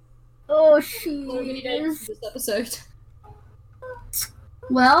 Oh, We're gonna get into this episode.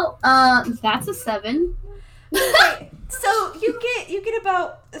 Well, that's a 7. Okay, so you get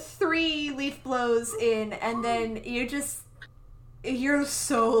about 3 leaf blows in, and then you're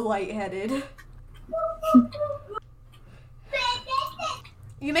so lightheaded.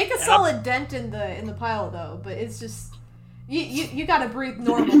 You make a solid dent in the pile though, but it's just you gotta breathe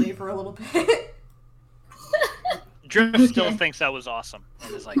normally for a little bit. Drift still thinks that was awesome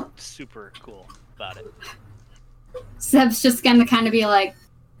and is like super cool about it. Zeb's just gonna kind of be like,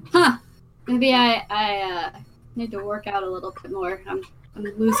 "Huh, maybe I need to work out a little bit more. I'm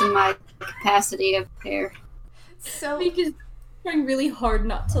losing my capacity of hair." So Meek is trying really hard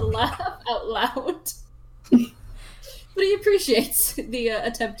not to laugh out loud. But he appreciates the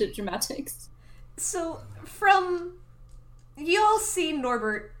attempt at dramatics. So from you all see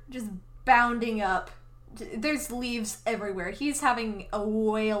Norbert just bounding up. There's leaves everywhere. He's having a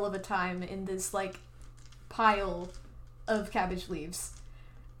whale of a time in this like pile of cabbage leaves.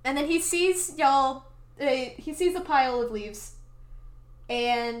 And then he sees y'all, he sees a pile of leaves,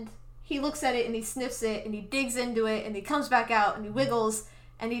 and he looks at it and he sniffs it and he digs into it and he comes back out and he wiggles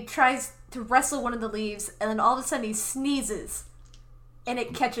and he tries to wrestle one of the leaves, and then all of a sudden he sneezes and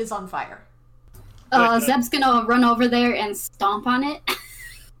it catches on fire. Zeb's gonna run over there and stomp on it.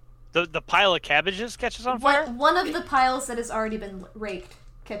 The pile of cabbages catches on fire? One of the piles that has already been raked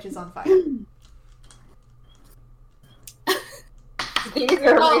catches on fire. He's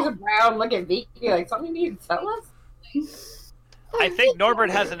gonna raise a brow and look at Vicky like, "Something you need to tell us?" I think Norbert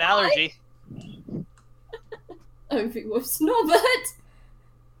has an allergy. Ovi woofs. Norbert!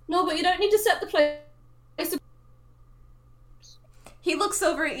 Norbert, you don't need to set the place. He looks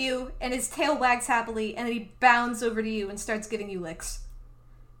over at you, and his tail wags happily, and then he bounds over to you and starts giving you licks.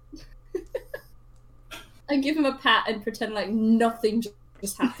 I give him a pat and pretend like nothing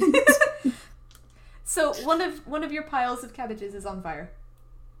just happened. So one of your piles of cabbages is on fire.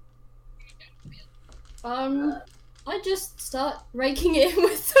 I just start raking it in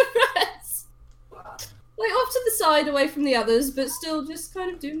with the rest. Like off to the side, away from the others, but still just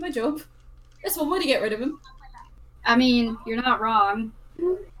kind of doing my job. That's one way to get rid of him. I mean, you're not wrong.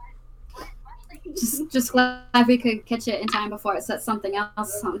 Just glad we could catch it in time before it sets something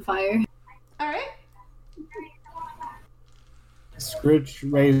else on fire. Alright. Scritch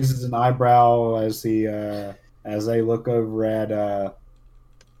raises an eyebrow as they look over at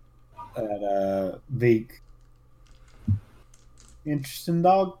Veek. Interesting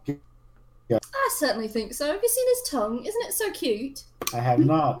dog. I certainly think so. Have you seen his tongue? Isn't it so cute? I have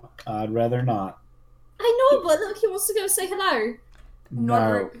not. I'd rather not. I know, but look, he wants to go say hello.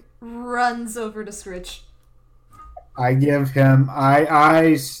 Norbert runs over to Scritch. I give him.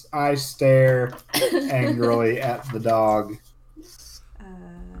 I stare angrily at the dog.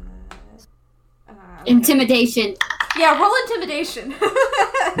 Intimidation. Yeah, roll intimidation.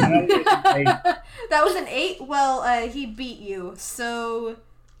 That was an 8. Well, he beat you, so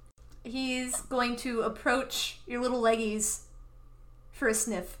he's going to approach your little leggies for a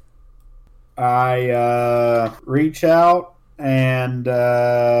sniff. I reach out and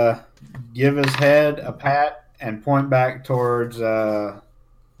give his head a pat and point back towards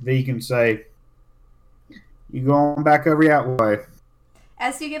Veek and say, "You going back over that way?"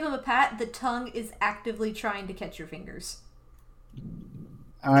 As you give him a pat, the tongue is actively trying to catch your fingers.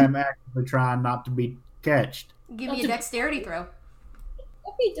 I'm actively trying not to be catched. Give me a dexterity throw.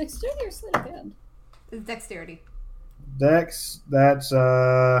 Okay, dexterity or sleight of hand? It's dexterity. Dex, that's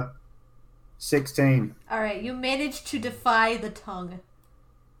 16. Alright, you managed to defy the tongue.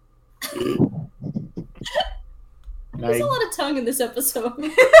 There's a lot of tongue in this episode.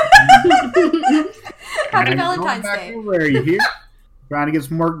 Happy Valentine's Day. Over, you hear? Trying to get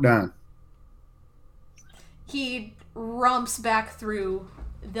some work done. He romps back through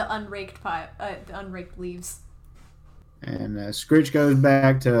the unraked leaves. And Scritch goes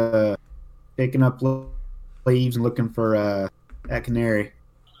back to picking up leaves and looking for that canary.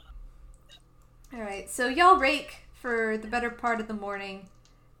 Alright, so y'all rake for the better part of the morning,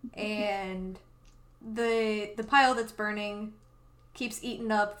 and the pile that's burning keeps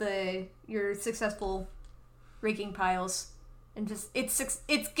eating up your successful raking piles. And just it's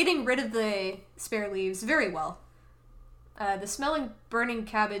getting rid of the spare leaves very well. The smelling burning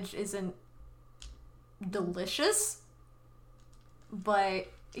cabbage isn't delicious, but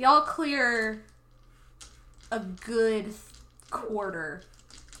y'all clear a good quarter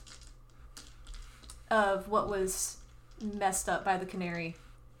of what was messed up by the canary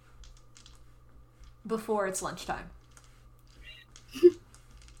before it's lunchtime.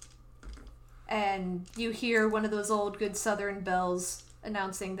 And you hear one of those old good southern bells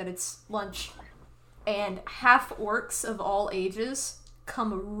announcing that it's lunch. And half orcs of all ages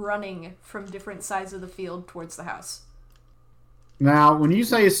come running from different sides of the field towards the house. Now, when you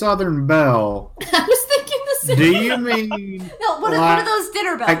say southern bell, I was thinking the same. do you mean... No, one of those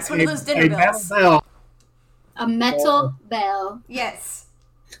dinner bells. One of those dinner bells. Bell. A metal bell. Yes.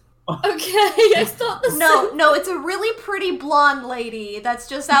 Okay, I thought the same. No, it's a really pretty blonde lady that's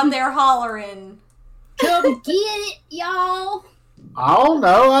just out there hollering. Come get it, y'all. I don't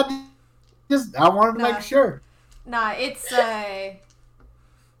know. I wanted to make sure. Nah, it's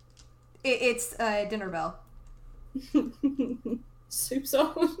dinner bell. Soup's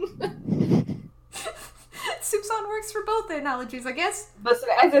on. Soup's on works for both analogies, I guess. Listen,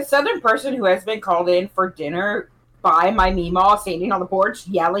 as a southern person who has been called in for dinner by my Meemaw standing on the porch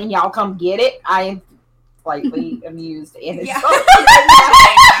yelling, "Y'all come get it," I am slightly amused and I'm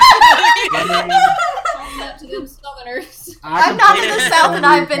not in the South and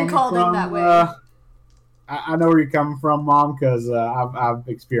I've been called in that way. I know where you're coming from, Mom, because I've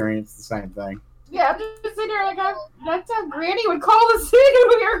experienced the same thing. Yeah, I'm just sitting there like, that's how Granny would call us in when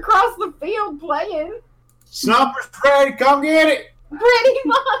we were across the field playing. Supper's ready, come get it! Pretty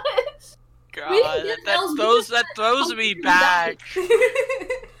much. God, that throws me back.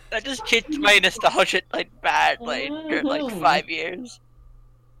 That just kicked my nostalgia bad, for 5 years.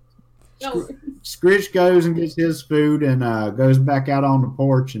 Scritch goes and gets his food and goes back out on the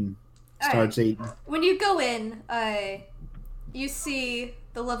porch and starts eating. When you go in, you see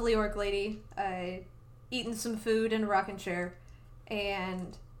the lovely orc lady eating some food in a rocking chair,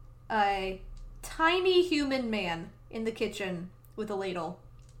 and tiny human man in the kitchen with a ladle.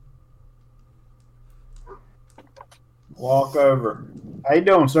 Walk over. How you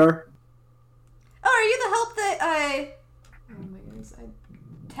doing, sir? Oh, are you the help that I... Oh my goodness, I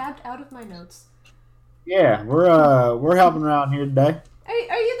tabbed out of my notes. Yeah, we're helping around here today. Are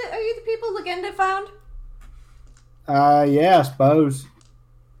you the people Legenda found? Yeah, I suppose.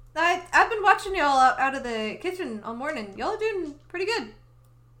 I've been watching y'all out of the kitchen all morning. Y'all are doing pretty good.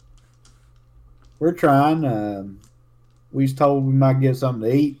 We're trying. We was told we might get something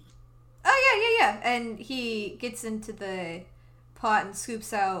to eat. Oh yeah. And he gets into the pot and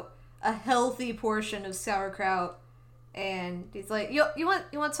scoops out a healthy portion of sauerkraut, and he's like, "You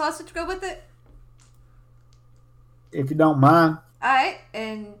want sausage to go with it?" If you don't mind. Alright,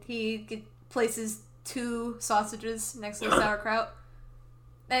 and he places 2 sausages next to the sauerkraut.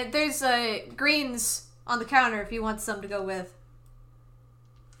 And there's greens on the counter if you want some to go with.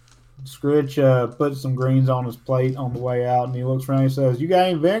 Scritch puts some greens on his plate on the way out, and he looks around and he says, "You got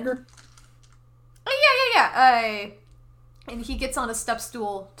any vinegar?" Oh, yeah. And he gets on a step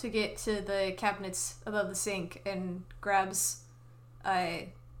stool to get to the cabinets above the sink and grabs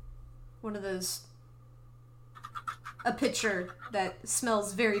one of those... a pitcher that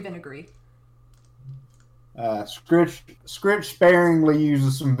smells very vinegary. Scritch sparingly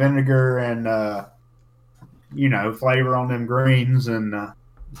uses some vinegar and, flavor on them greens, and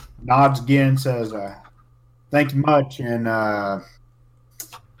nods again and says, "Thank you much, and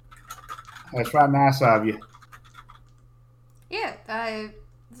that's right nice of you." Yeah,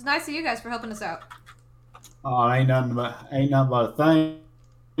 it's nice of you guys for helping us out. Oh, ain't nothing but a thing.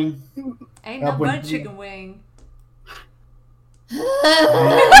 Ain't nothing but a chicken wing. Zeb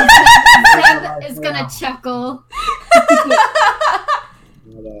is gonna chuckle.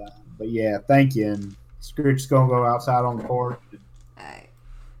 But yeah, thank you. And Scrooge's gonna go outside on the porch. Alright.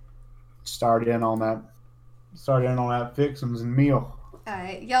 Start in on that fixings and meal.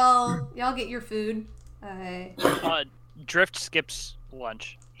 Alright, y'all get your food. Drift skips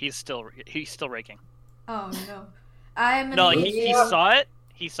lunch. He's still raking. Oh no.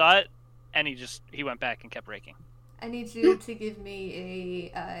 He saw it, and he went back and kept raking. I need you to give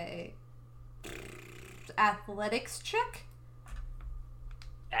me a athletics check.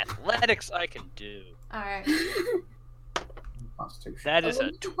 Athletics I can do. Alright. That is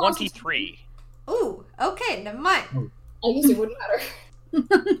a 23. Ooh, okay, never mind. I guess it wouldn't matter.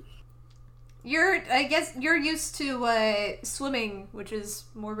 I guess you're used to swimming, which is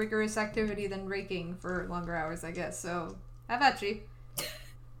more rigorous activity than raking for longer hours, I guess. So, have at you.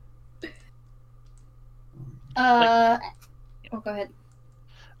 Go ahead.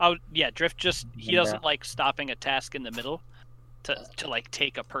 Oh yeah, Drift he doesn't like stopping a task in the middle to like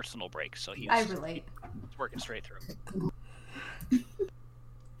take a personal break. So I relate. He's working straight through.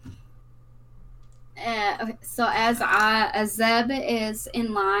 Okay, so as Zeb is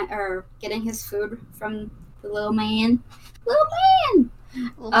in line or getting his food from the little man,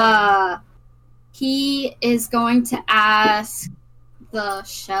 he is going to ask the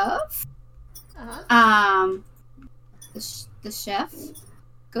chef, the chef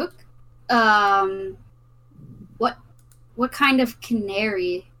cook, what kind of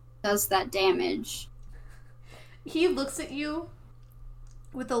canary does that damage? He looks at you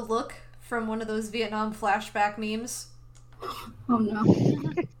with a look from one of those Vietnam flashback memes. Oh no.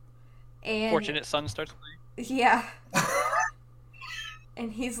 And Fortunate Son starts playing. Yeah.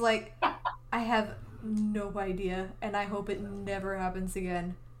 And he's like, "I have no idea, and I hope it never happens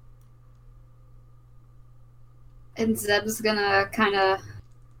again." And Zeb's gonna kind of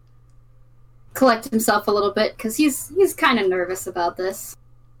collect himself a little bit because he's kind of nervous about this,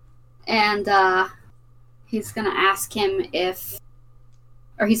 and he's gonna ask him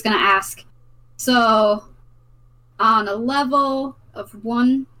he's gonna ask, so on a level of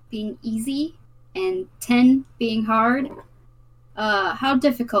 1 being easy and 10 being hard, how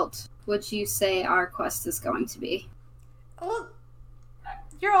difficult would you say our quest is going to be? Well,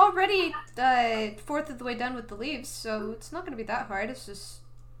 you're already 4th of the way done with the leaves, so it's not going to be that hard. It's just...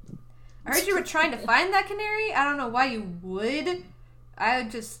 I heard you were trying to find that canary. I don't know why you would. I would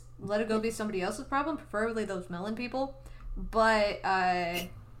just let it go be somebody else's problem, preferably those melon people. But,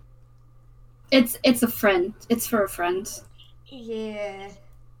 It's a friend. It's for a friend. Yeah.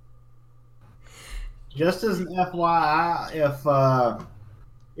 Just as an FYI,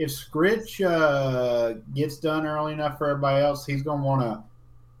 if Scritch gets done early enough for everybody else, he's gonna want to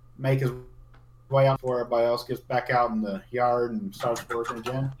make his way out before everybody else gets back out in the yard and starts working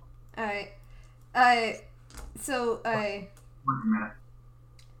again. Alright. So,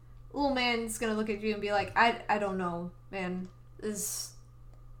 little man's gonna look at you and be like, I don't know, man.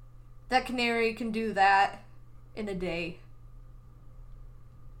 That canary can do that in a day.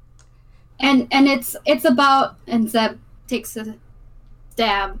 And it's about, and Zeb takes a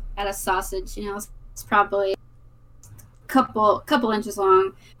stab at a sausage. It's probably a couple inches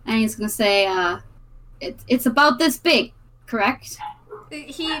long, and he's gonna say, it's about this big, correct?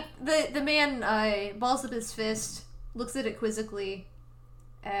 The man balls up his fist, looks at it quizzically,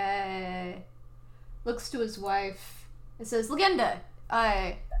 looks to his wife, and says, "Legenda,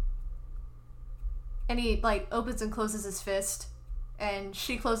 and he opens and closes his fist, and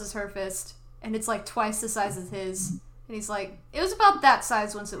she closes her fist, and it's twice the size as his. And he's like, "It was about that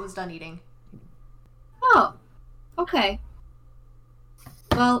size once it was done eating." Oh, okay.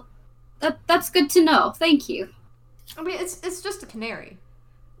 Well, that's good to know. Thank you. I mean, it's just a canary,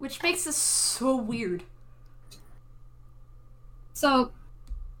 which makes this so weird. So,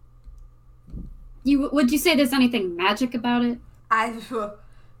 would you say there's anything magic about it? I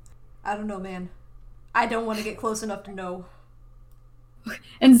don't know, man. I don't want to get close enough to know.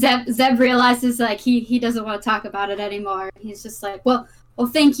 And Zeb realizes he doesn't want to talk about it anymore. He's just like, well,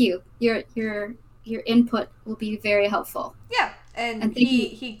 thank you. Your input will be very helpful. Yeah, and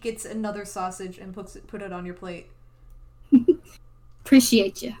he gets another sausage and put it on your plate.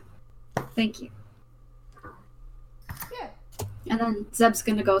 Appreciate you. Thank you. Yeah. And then Zeb's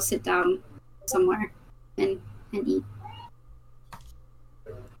gonna go sit down somewhere and eat.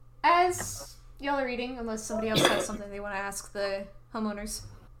 As y'all are eating, unless somebody else has something they want to ask the homeowners.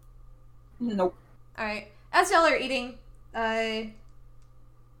 Nope. Alright. As y'all are eating,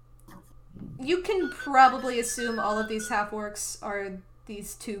 you can probably assume all of these half-orcs are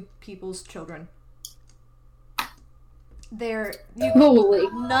these two people's children. Holy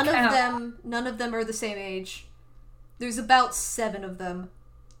none cow. of them are the same age. There's about 7 of them.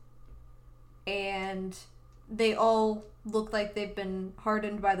 And they all look like they've been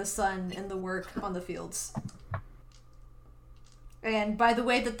hardened by the sun and the work on the fields. And by the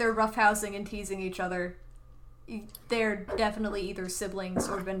way that they're roughhousing and teasing each other, they're definitely either siblings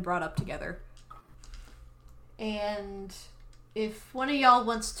or been brought up together. And if one of y'all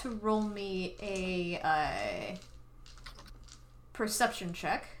wants to roll me a perception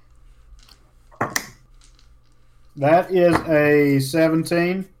check. That is a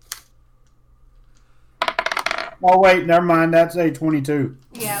 17. Oh, wait, never mind. That's a 22.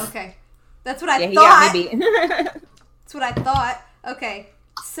 Yeah, okay. That's what I He thought. got me beat. That's what I thought. Okay,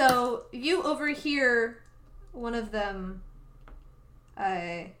 so you overhear one of them.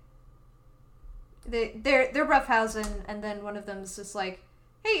 They're roughhousing, and then one of them's just like,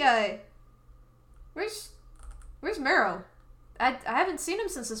 "Hey, where's Marrow? I haven't seen him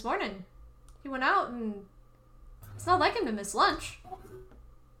since this morning. He went out, and it's not like him to miss lunch."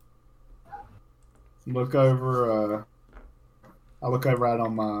 Look over, I look over right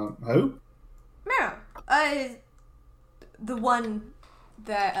on my, who? Marrow. The one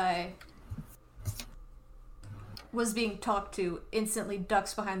that, was being talked to instantly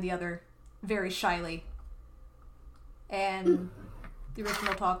ducks behind the other very shyly. And the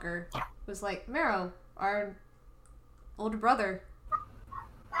original talker was like, "Marrow, our older brother,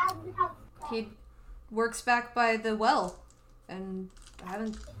 he works back by the well, and I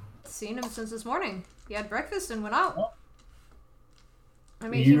haven't seen him since this morning. He had breakfast and went out." I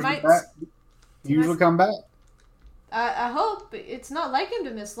mean, he might... usually come back? I hope. It's not like him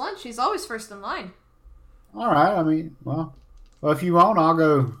to miss lunch. He's always first in line. All right. I mean, well, if you want, I'll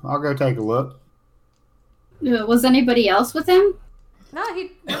go take a look. Was anybody else with him? No,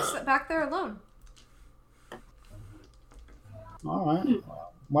 he was back there alone. All right.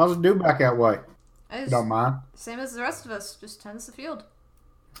 What's it do back that way? Don't mind. Same as the rest of us, just tends the field.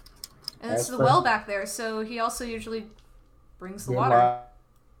 And That's it's the fair. well back there, so he also usually brings the water.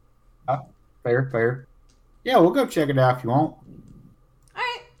 Fair. Yeah, we'll go check it out if you want.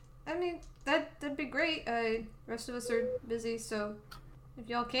 Alright. I mean, that'd be great. Rest of us are busy, so if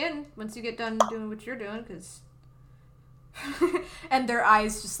y'all can, once you get done doing what you're doing, because... and their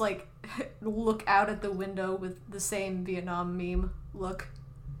eyes just, look out at the window with the same Vietnam meme look.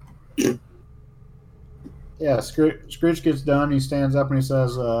 Yeah, Scritch gets done. He stands up and he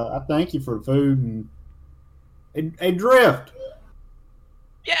says, "I thank you for the food and a drift.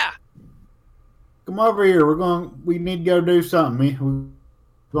 Yeah. Come over here. We need to go do something. We're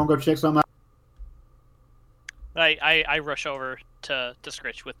gonna go check something out." I rush over to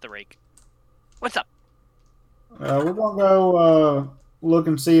Scritch with the rake. What's up? We're gonna go look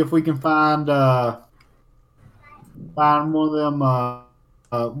and see if we can find one of them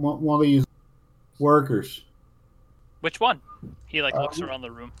one of these workers. Which one? He looks around the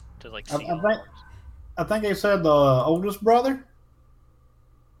room to see. I think they said the oldest brother.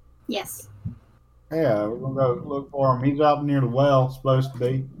 Yes. Yeah, we're gonna go look for him. He's out near the well, supposed to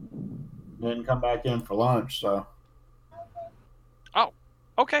be. Didn't come back in for lunch, so. Oh,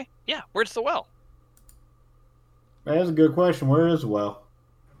 okay. Yeah, where's the well? That's a good question. Where is the well?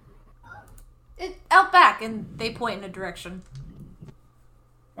 Out back, and they point in a direction.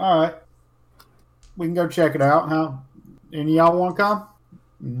 All right, we can go check it out. How? Any of y'all want to come?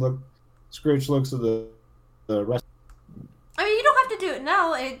 And look, Scritch looks at the rest. I mean, you don't have to do it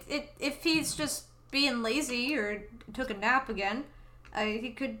now. If he's just being lazy or took a nap again,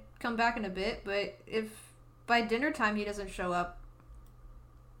 he could come back in a bit. But if by dinner time he doesn't show up,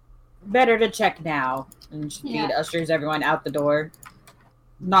 Better to check now. And Shafid ushers everyone out the door.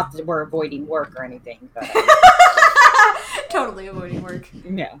 Not that we're avoiding work or anything, but totally avoiding work.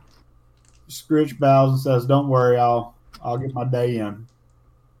 yeah. Scritch bows and says, "Don't worry, I'll get my day in."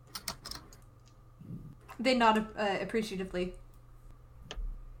 They nod appreciatively.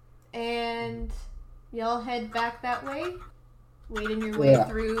 And y'all head back that way, wading your way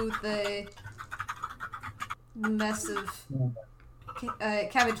through the mess of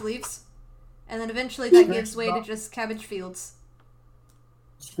cabbage leaves, and then eventually that gives way to just cabbage fields.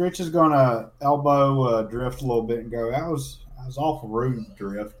 Scritch is gonna elbow Drift a little bit and go, "That was awful rude,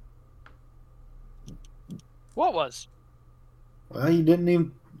 Drift." What was? Well, you didn't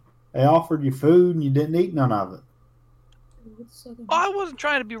even. They offered you food and you didn't eat none of it. I wasn't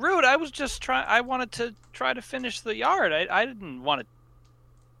trying to be rude. I was just I wanted to try to finish the yard. I didn't want to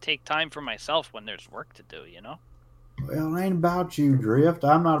take time for myself when there's work to do, you know? Well, it ain't about you, Drift.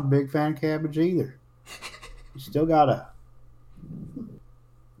 I'm not a big fan of cabbage either. You still gotta.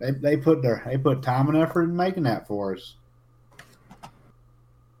 They put time and effort in making that for us.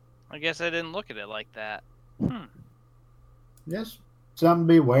 I guess I didn't look at it like that. Yes, something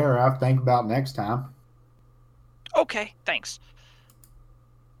to be aware of. Think about next time. Okay, thanks.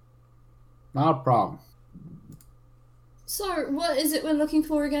 Not a problem. So, what is it we're looking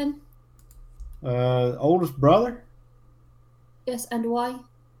for again? Oldest brother? Yes, and why?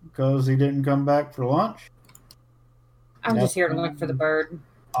 Because he didn't come back for lunch. I'm just here to look for the bird.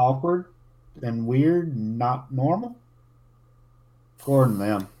 Awkward and weird and not normal. According to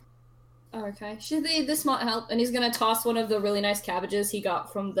them. Okay. This might help, and he's gonna toss one of the really nice cabbages he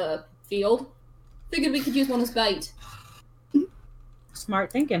got from the field. Figured we could use one as bait.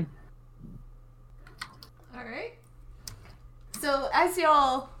 Smart thinking. Alright. So, as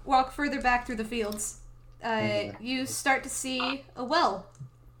y'all walk further back through the fields, you start to see a well.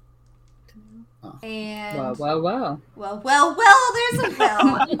 And Well, there's a well.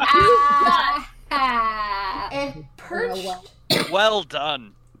 And Well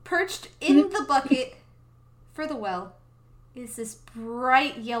done. perched in the bucket for the well is this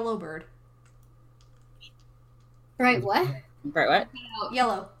bright yellow bird. Right, what? Right, what?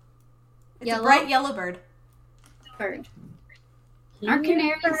 Yellow. It's Yellow? a bright yellow bird. Bird. Our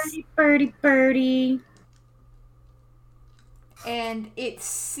canaries. Birdie. And it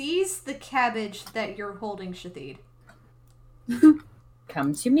sees the cabbage that you're holding, Shathid.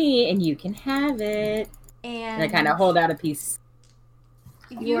 Come to me and you can have it. And I kind of hold out a piece.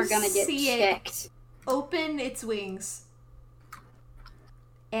 You are gonna get see checked. it open its wings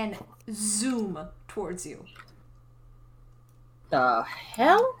and zoom towards you. The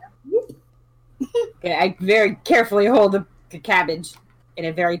hell? Okay, I very carefully hold the cabbage in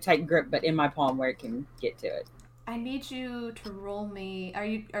a very tight grip, but in my palm where it can get to it. I need you to roll me. Are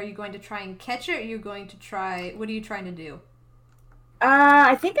you going to try and catch it? Or are you going to try? What are you trying to do?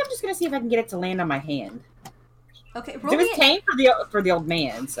 I think I'm just gonna see if I can get it to land on my hand. Okay, It was tame for the old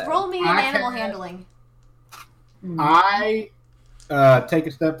man. So roll me an animal handling. I take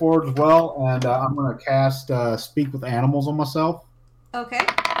a step forward as well, and I'm going to cast Speak with Animals on myself. Okay.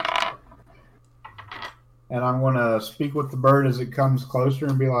 And I'm going to speak with the bird as it comes closer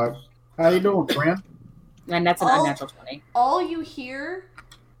and be like, "How you doing, friend?" And that's an unnatural 20. All you hear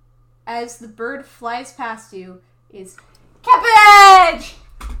as the bird flies past you is cabbage.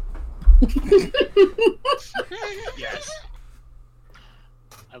 Yes.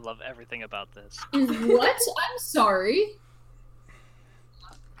 I love everything about this. Is what? I'm sorry.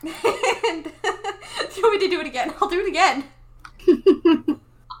 And do you want me to do it again? I'll do it again.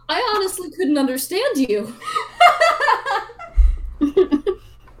 I honestly couldn't understand you.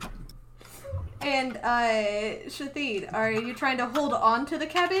 And, Shathid, are you trying to hold on to the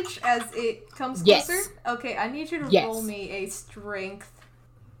cabbage as it comes Yes. closer? Okay, I need you to Yes. roll me a strength,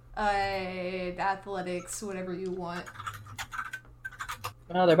 athletics, whatever you want.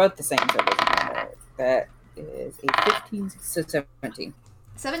 Well, they're both the same, so it doesn't matter. That is a 15, so 17.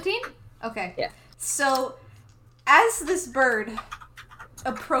 17? Okay. Yeah. So, as this bird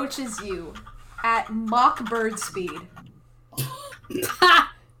approaches you at Mach bird speed.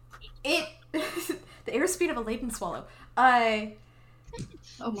 It the airspeed of a laden swallow. Oh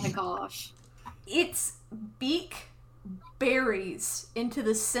my gosh. Its beak buries into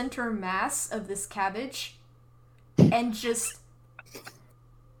the center mass of this cabbage and just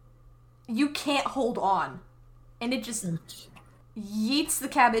you can't hold on. And it just yeets the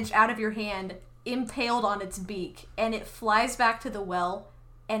cabbage out of your hand, impaled on its beak, and it flies back to the well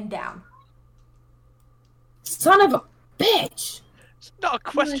and down. Son of a bitch! It's not a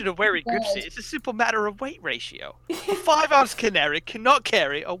question of where he grips it. It's a simple matter of weight ratio. A 5-ounce canary cannot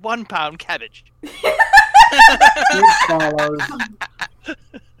carry a 1-pound cabbage. It follows.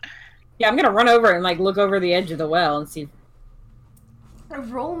 Yeah, I'm gonna run over and like look over the edge of the well and see.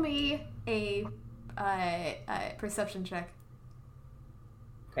 Roll me a perception check.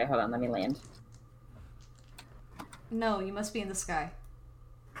 Okay, hold on. Let me land. No, you must be in the sky.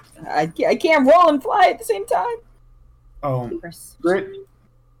 I can't roll and fly at the same time. Oh, Scritch.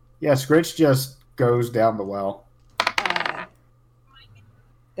 Yeah, Scritch just goes down the well.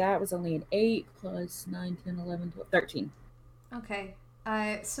 That was only an 8 plus 9, 10, 11, 12, 13. Okay.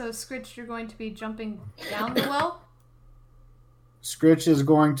 So Scritch, you're going to be jumping down the well? Scritch is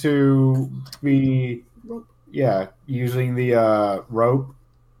going to be, using the rope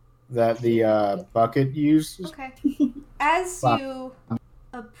that the bucket used. Okay. As you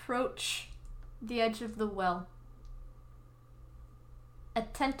approach the edge of the well, a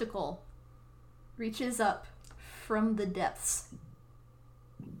tentacle reaches up from the depths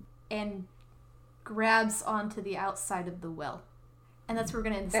and grabs onto the outside of the well. And that's where we're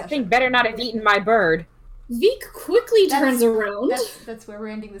going to end the session. That thing better not have eaten my bird. Veek quickly turns around. That's where we're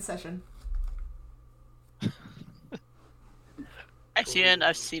ending the session. I've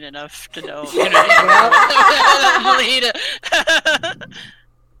seen enough to know.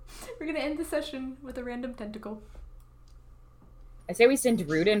 We're going to end the session with a random tentacle. I say we send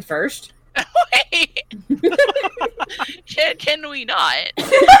Root in first. Wait! Can we not?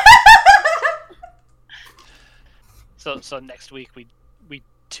 So next week we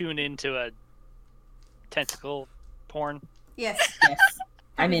tune into a tentacle porn. Yes. Yes.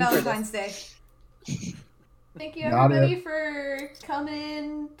 I'm in Valentine's Day. Thank you everybody for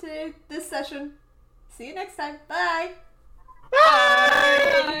coming to this session. See you next time. Bye.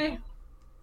 Bye. Bye.